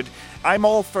very good. I'm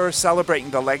all for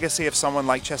celebrating the legacy of someone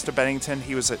like Chester Bennington.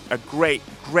 He was a great,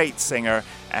 great singer,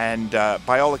 and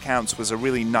by all accounts was a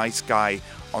really nice guy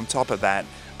on top of that.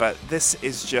 But this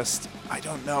is just, I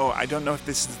don't know if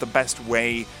this is the best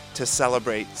way to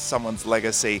celebrate someone's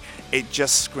legacy. It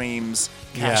just screams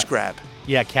cash grab.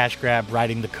 Yeah, cash grab,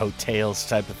 riding the coattails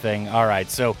type of thing. All right,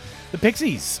 so the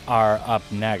Pixies are up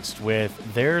next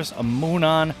with There's a Moon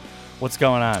On. What's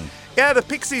going on? Yeah, the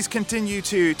Pixies continue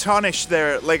to tarnish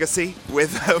their legacy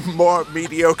with more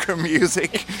mediocre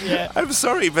music. Yeah. I'm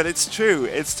sorry, but it's true.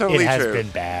 It's totally true. It has been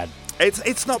bad.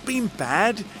 It's not been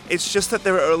bad. It's just that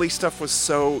their early stuff was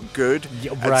so good,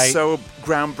 right, and so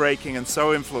groundbreaking, and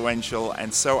so influential,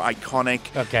 and so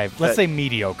iconic. Okay, let's say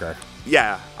mediocre.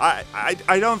 Yeah,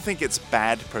 I don't think it's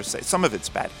bad per se. Some of it's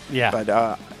bad. Yeah. But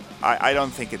I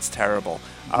don't think it's terrible.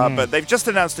 But they've just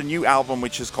announced a new album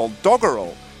which is called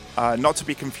Doggerel. Not to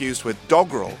be confused with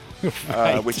Doggerel,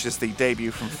 right, which is the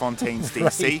debut from Fontaines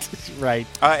DC. Right.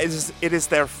 It is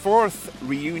their fourth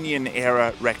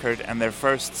reunion-era record and their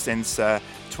first since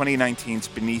 2019's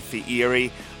Beneath the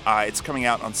Eerie. It's coming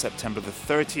out on September the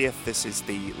 30th. This is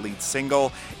the lead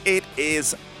single. It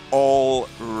is all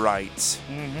right.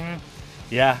 Mm-hmm.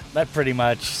 Yeah, that pretty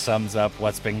much sums up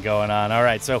what's been going on. All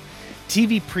right, so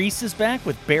TV Priest is back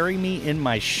with Bury Me in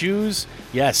My Shoes.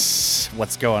 Yes,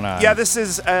 what's going on? Yeah, this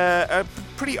is a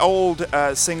pretty old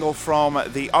single from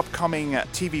the upcoming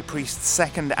TV Priest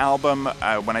second album.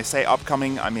 When I say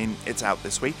upcoming, I mean it's out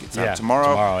this week. It's out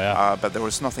tomorrow. But there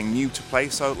was nothing new to play,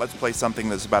 so let's play something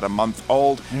that's about a month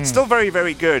old. Still very,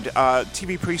 very good.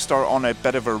 TV Priest are on a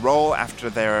bit of a roll after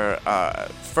their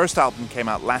first album came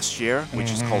out last year,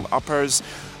 which is called Uppers,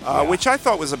 which I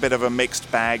thought was a bit of a mixed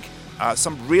bag.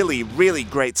 Some really, really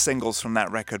great singles from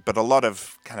that record, but a lot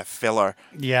of kind of filler.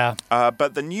 Yeah.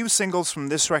 But the new singles from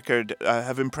this record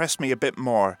have impressed me a bit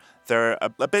more. They're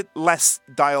a bit less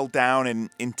dialed down in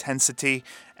intensity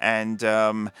and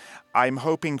I'm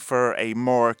hoping for a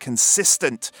more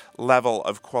consistent level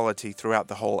of quality throughout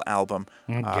the whole album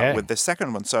with the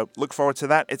second one. So look forward to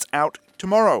that. It's out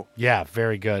tomorrow. Yeah,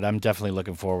 very good. I'm definitely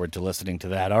looking forward to listening to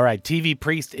that. All right, TV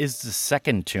Priest is the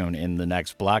second tune in the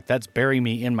next block. That's Bury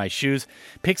Me in My Shoes.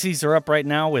 Pixies are up right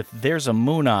now with There's a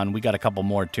Moon On. We got a couple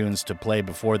more tunes to play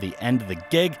before the end of the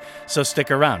gig, so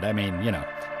stick around. I mean, you know,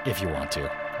 if you want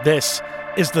to. This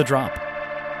is The Drop.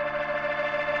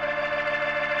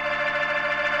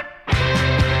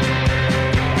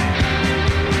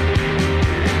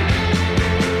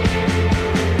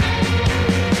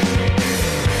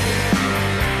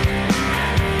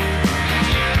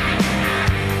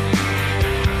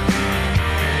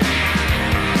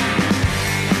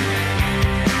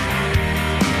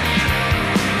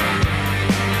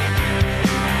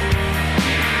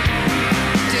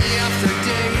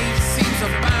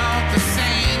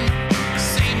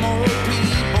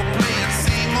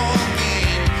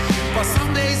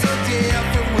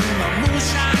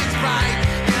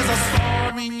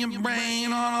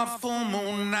 Full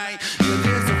moon night.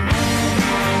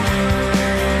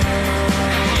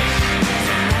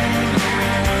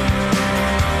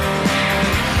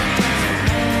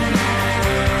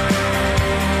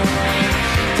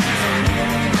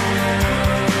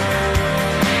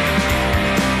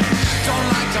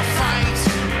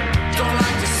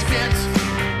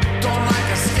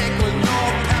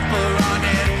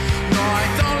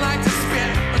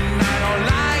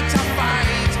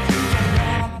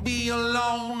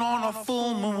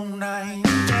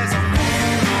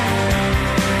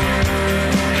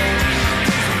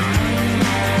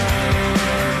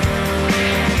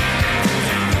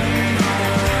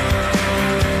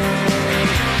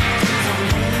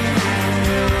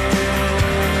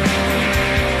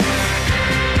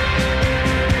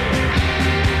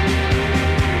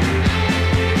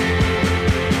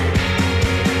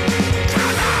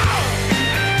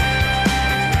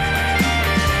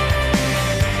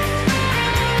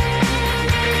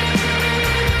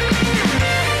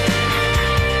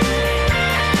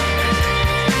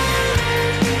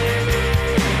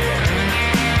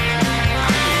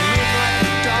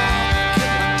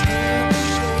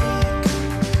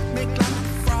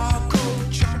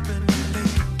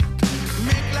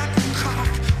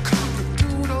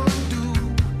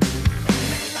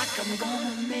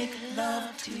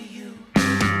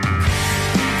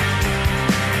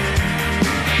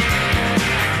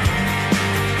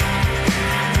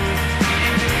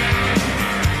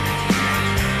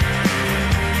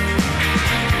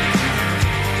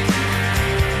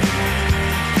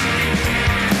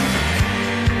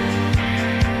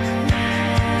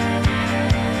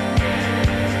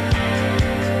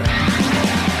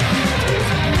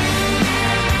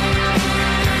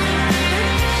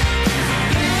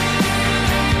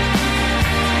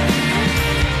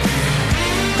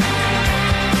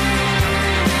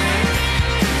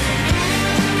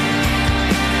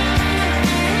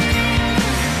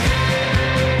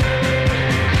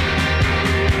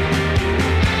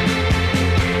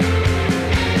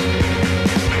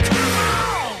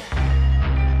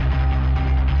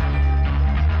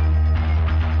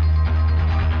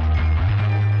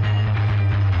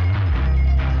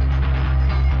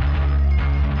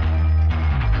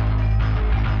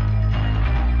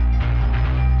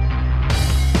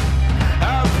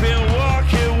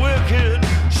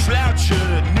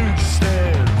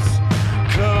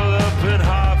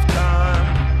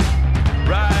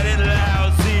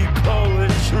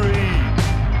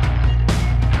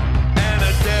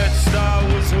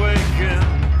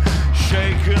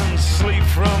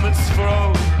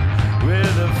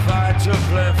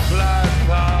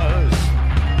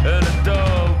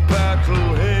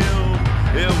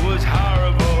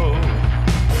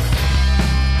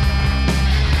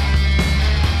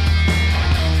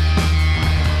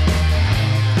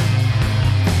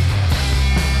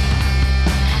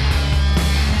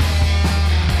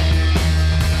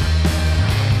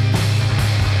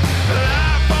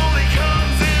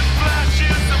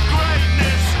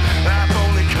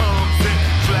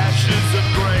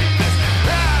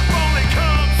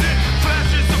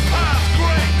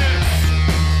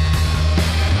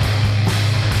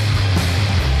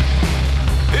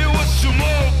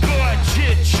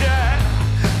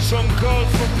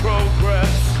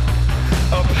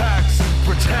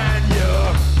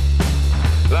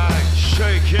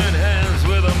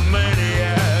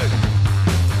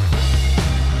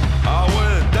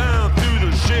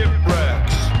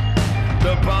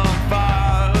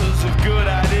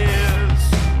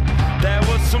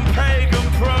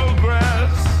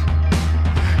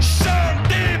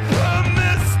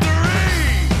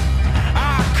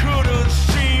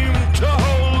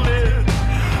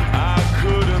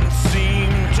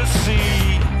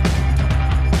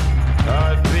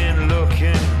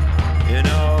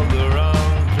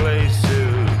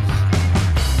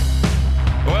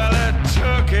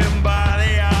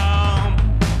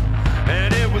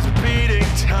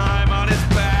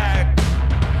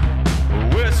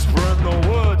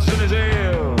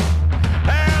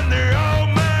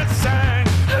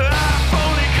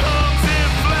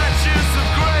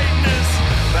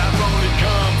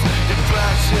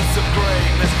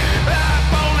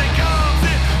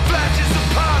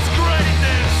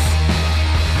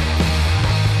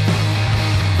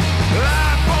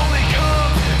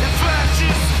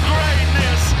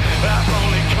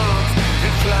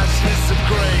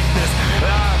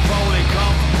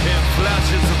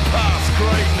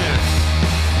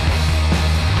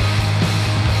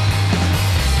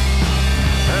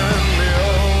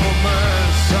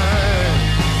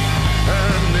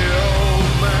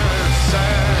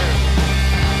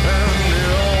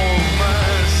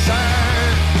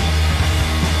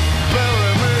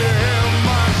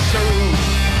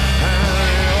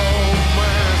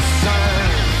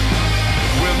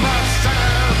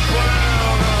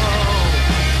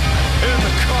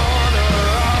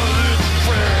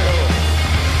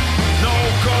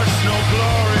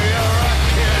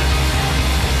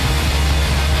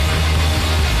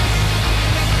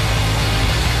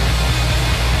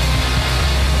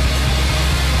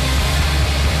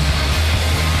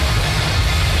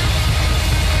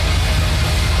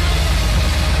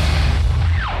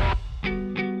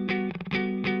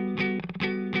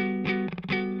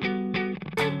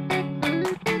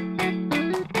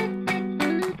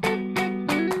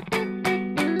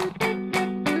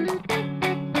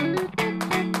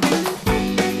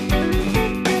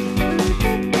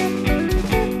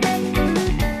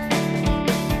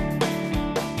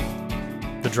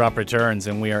 Drop returns,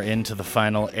 and we are into the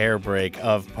final air break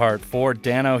of part 4.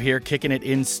 Dano here, kicking it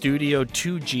in Studio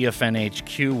 2 GFN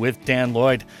HQ with Dan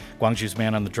Lloyd. Gwangju's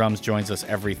man on the drums joins us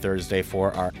every Thursday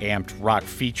for our Amped Rock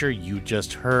feature. You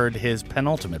just heard his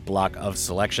penultimate block of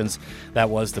selections. That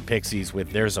was the Pixies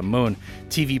with There's a Moon.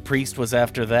 TV Priest was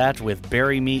after that with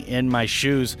Bury Me in My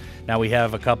Shoes. Now we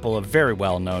have a couple of very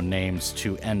well-known names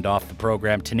to end off the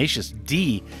program. Tenacious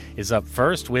D is up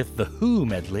first with the Who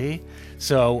Medley.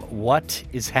 So what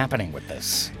is happening with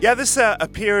this? Yeah, this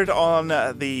appeared on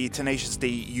the Tenacious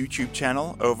D YouTube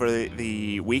channel over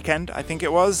the weekend, I think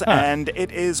it was, and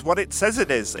it is what it says it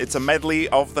is. It's a medley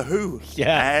of The Who.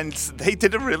 Yeah. And they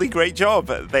did a really great job.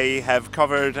 They have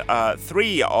covered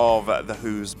 3 of The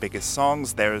Who's biggest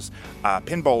songs. There's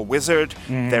Pinball Wizard,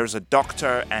 there's A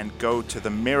Doctor, and Go to the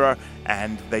Mirror,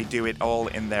 and they do it all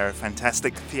in their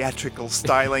fantastic theatrical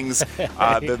stylings.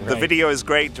 The video is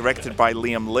great, directed by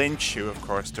Liam Lynch, who of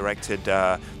course directed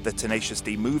the Tenacious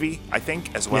D movie, I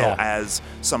think, as well as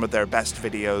some of their best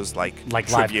videos like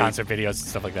live concert videos and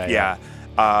stuff like that. Yeah.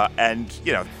 And,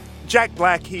 you know, Jack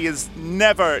Black, he is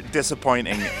never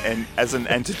disappointing as an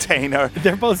entertainer.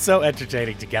 They're both so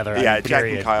entertaining together. Yeah, Jack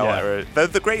and Kyle are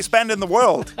the greatest band in the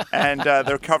world. And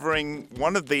they're covering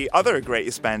one of the other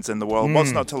greatest bands in the world,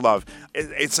 What's Not to Love.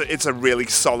 It's a really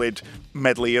solid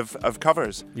medley of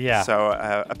covers. Yeah.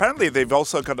 So apparently they've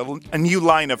also got a new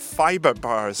line of fiber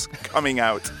bars coming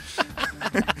out.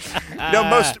 You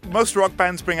know, most rock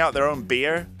bands bring out their own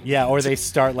beer. Yeah, or they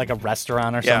start like a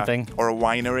restaurant or something. Or a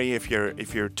winery if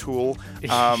you're Tool.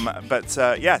 But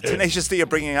Tenacious D are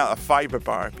bringing out a fiber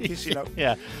bar because, you know.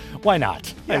 Yeah, why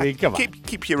not? Yeah, I mean, come on.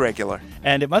 Keep you regular.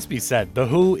 And it must be said, The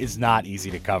Who is not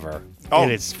easy to cover. Oh,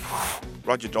 it is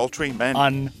Roger Daltrey, man.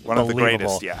 Unbelievable. One of the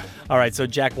greatest, yeah. All right, so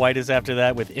Jack White is after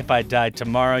that with If I Died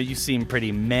Tomorrow. You seem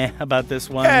pretty meh about this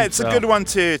one. Yeah, it's a good one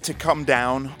to come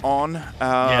down on.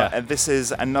 And this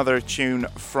is another tune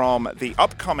from the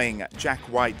upcoming Jack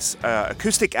White's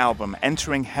acoustic album,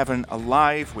 Entering Heaven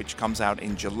Alive, which comes out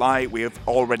in July. We have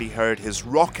already heard his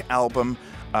rock album,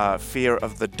 Fear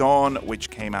of the Dawn, which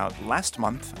came out last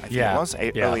month, I think it was,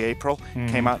 early April.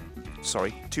 Came out,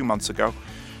 2 months ago.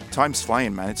 Time's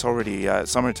flying, man. It's already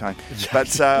summertime. But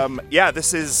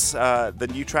this is the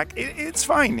new track. It's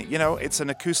fine. You know, it's an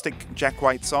acoustic Jack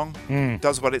White song.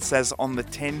 Does what it says on the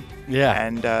tin. Yeah.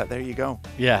 And there you go.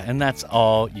 Yeah, and that's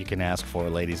all you can ask for,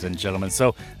 ladies and gentlemen.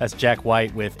 So that's Jack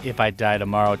White with If I Die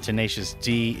Tomorrow. Tenacious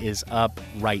D is up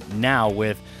right now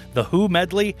with the Who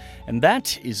Medley, and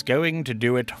that is going to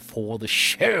do it for the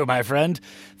show, my friend.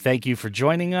 Thank you for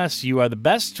joining us. You are the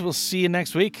best. We'll see you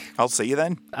next week. I'll see you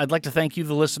then. I'd like to thank you,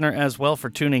 the listener, as well for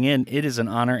tuning in. It is an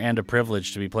honor and a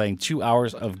privilege to be playing 2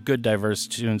 hours of good, diverse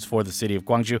tunes for the city of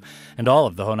Gwangju and all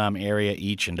of the Honam area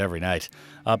each and every night.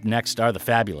 Up next are the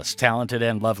fabulous, talented,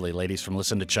 and lovely ladies from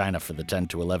Listen to China for the 10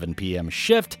 to 11 p.m.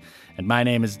 shift. And my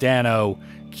name is Dano.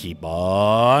 Keep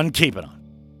on keeping on.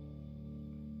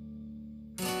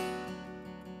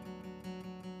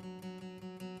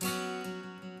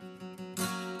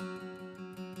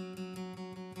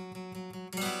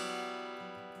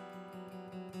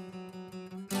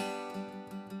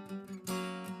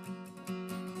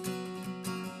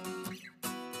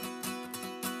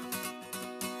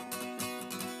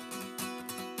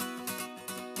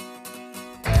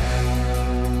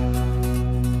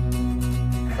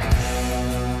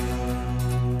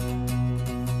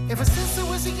 Ever since I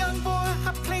was a young boy,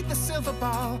 I played the silver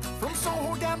ball. From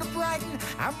Soho down to Brighton,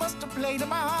 I must have played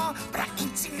them all. But I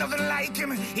ain't seen nothing like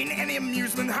him in any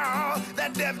amusement hall.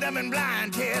 That deaf, dumb, and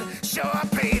blind kid sure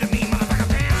paid to me,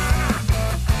 motherfucker.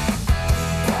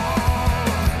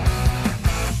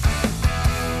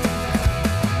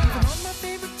 Even on my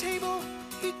favorite table,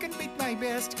 he can beat my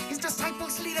best. His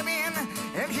disciples lead him in,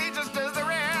 and he just does the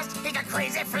rest. He got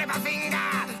crazy flipper finger,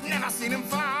 never seen him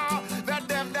fall. That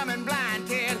deaf, dumb, and blind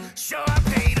kid sure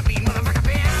paid to be motherfucker.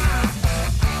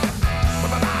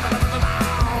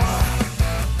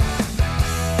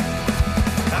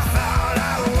 I thought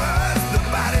I was the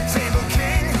body table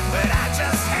king, but I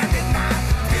just handed my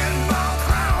pinball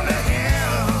crown to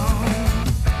him.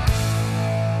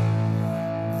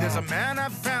 There's a man I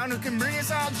found who can bring us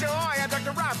all joy. A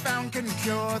doctor I found can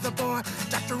cure the boy.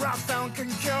 Doctor I found can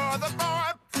cure the boy.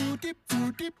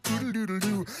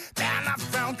 Man I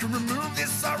found can remove this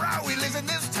sorrow. He lives in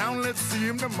this town. Let's see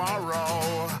him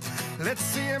tomorrow. Let's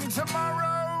see him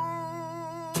tomorrow.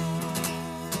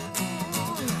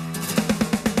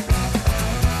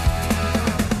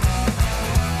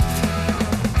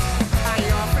 I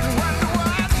often wonder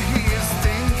what he is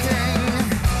thinking.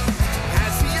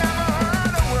 Has he ever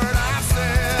heard a word I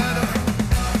said?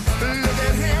 Look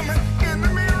at him in the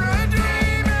mirror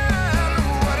dreaming.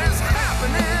 What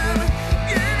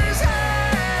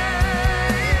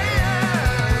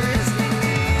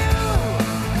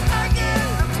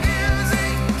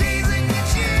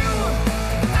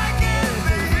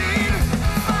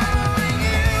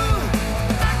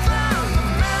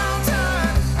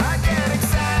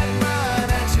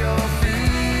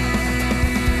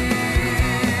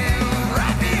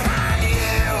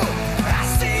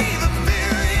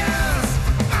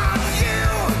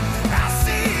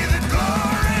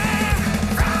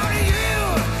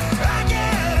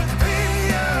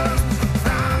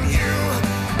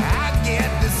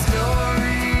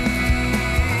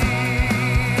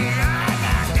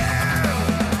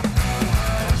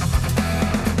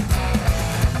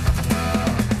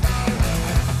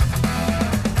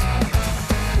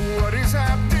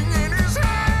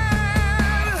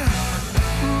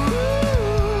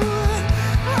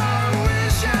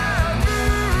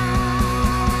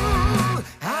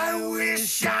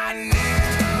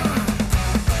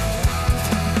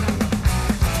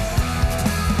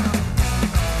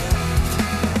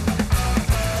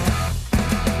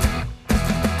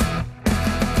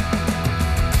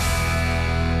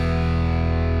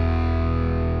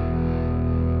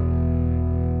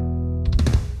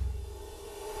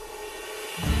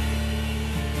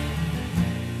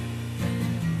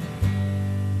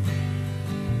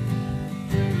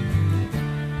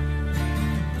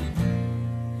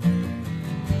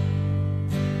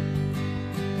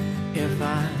if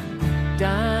I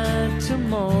died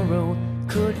tomorrow,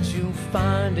 could you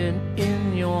find it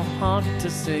in your heart to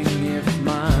sing? If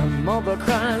my mother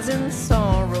cries in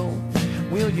sorrow,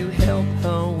 will you help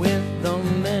her with the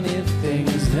many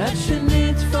things that she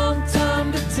needs from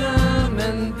time to time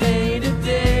and day to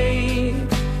day?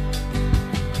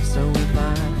 So if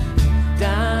I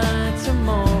die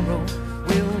tomorrow,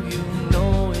 will you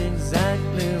know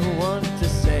exactly what to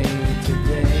say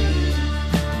today?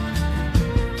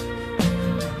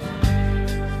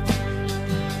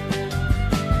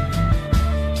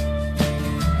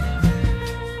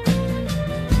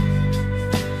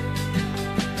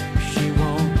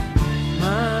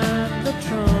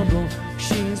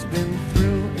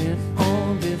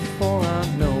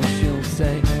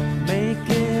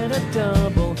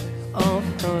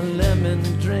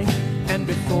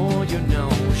 Before you know,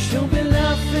 she'll be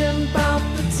laughing about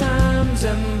the times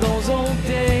and those old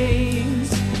days.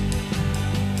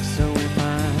 So if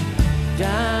I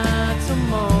die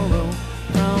tomorrow,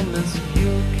 promise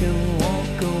you can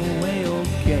walk away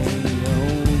okay,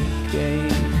 okay.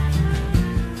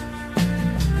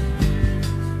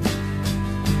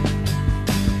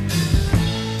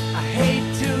 I hate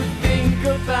to think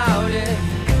about it,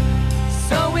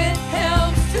 so it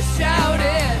helps to shout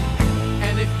it.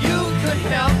 And if you could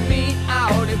help me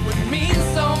out, it would mean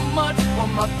so much for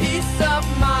my peace of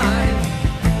mind.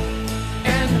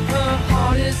 And her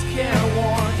heart is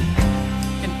careworn,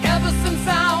 and ever since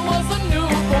I was a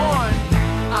newborn,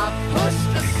 I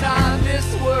pushed aside this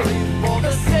worry for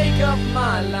the sake of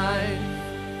my life.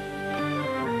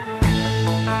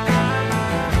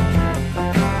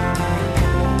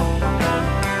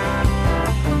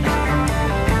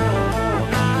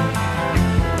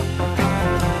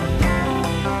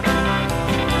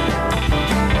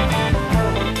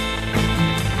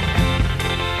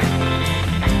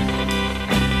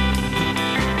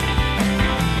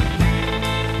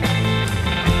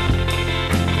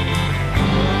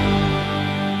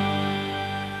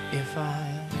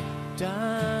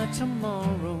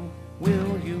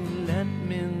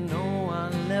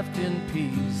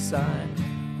 I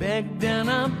begged and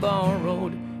I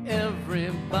borrowed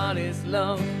everybody's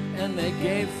love, and they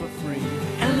gave for free.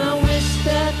 And I wish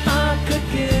that I could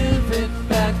give it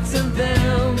back to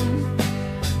them.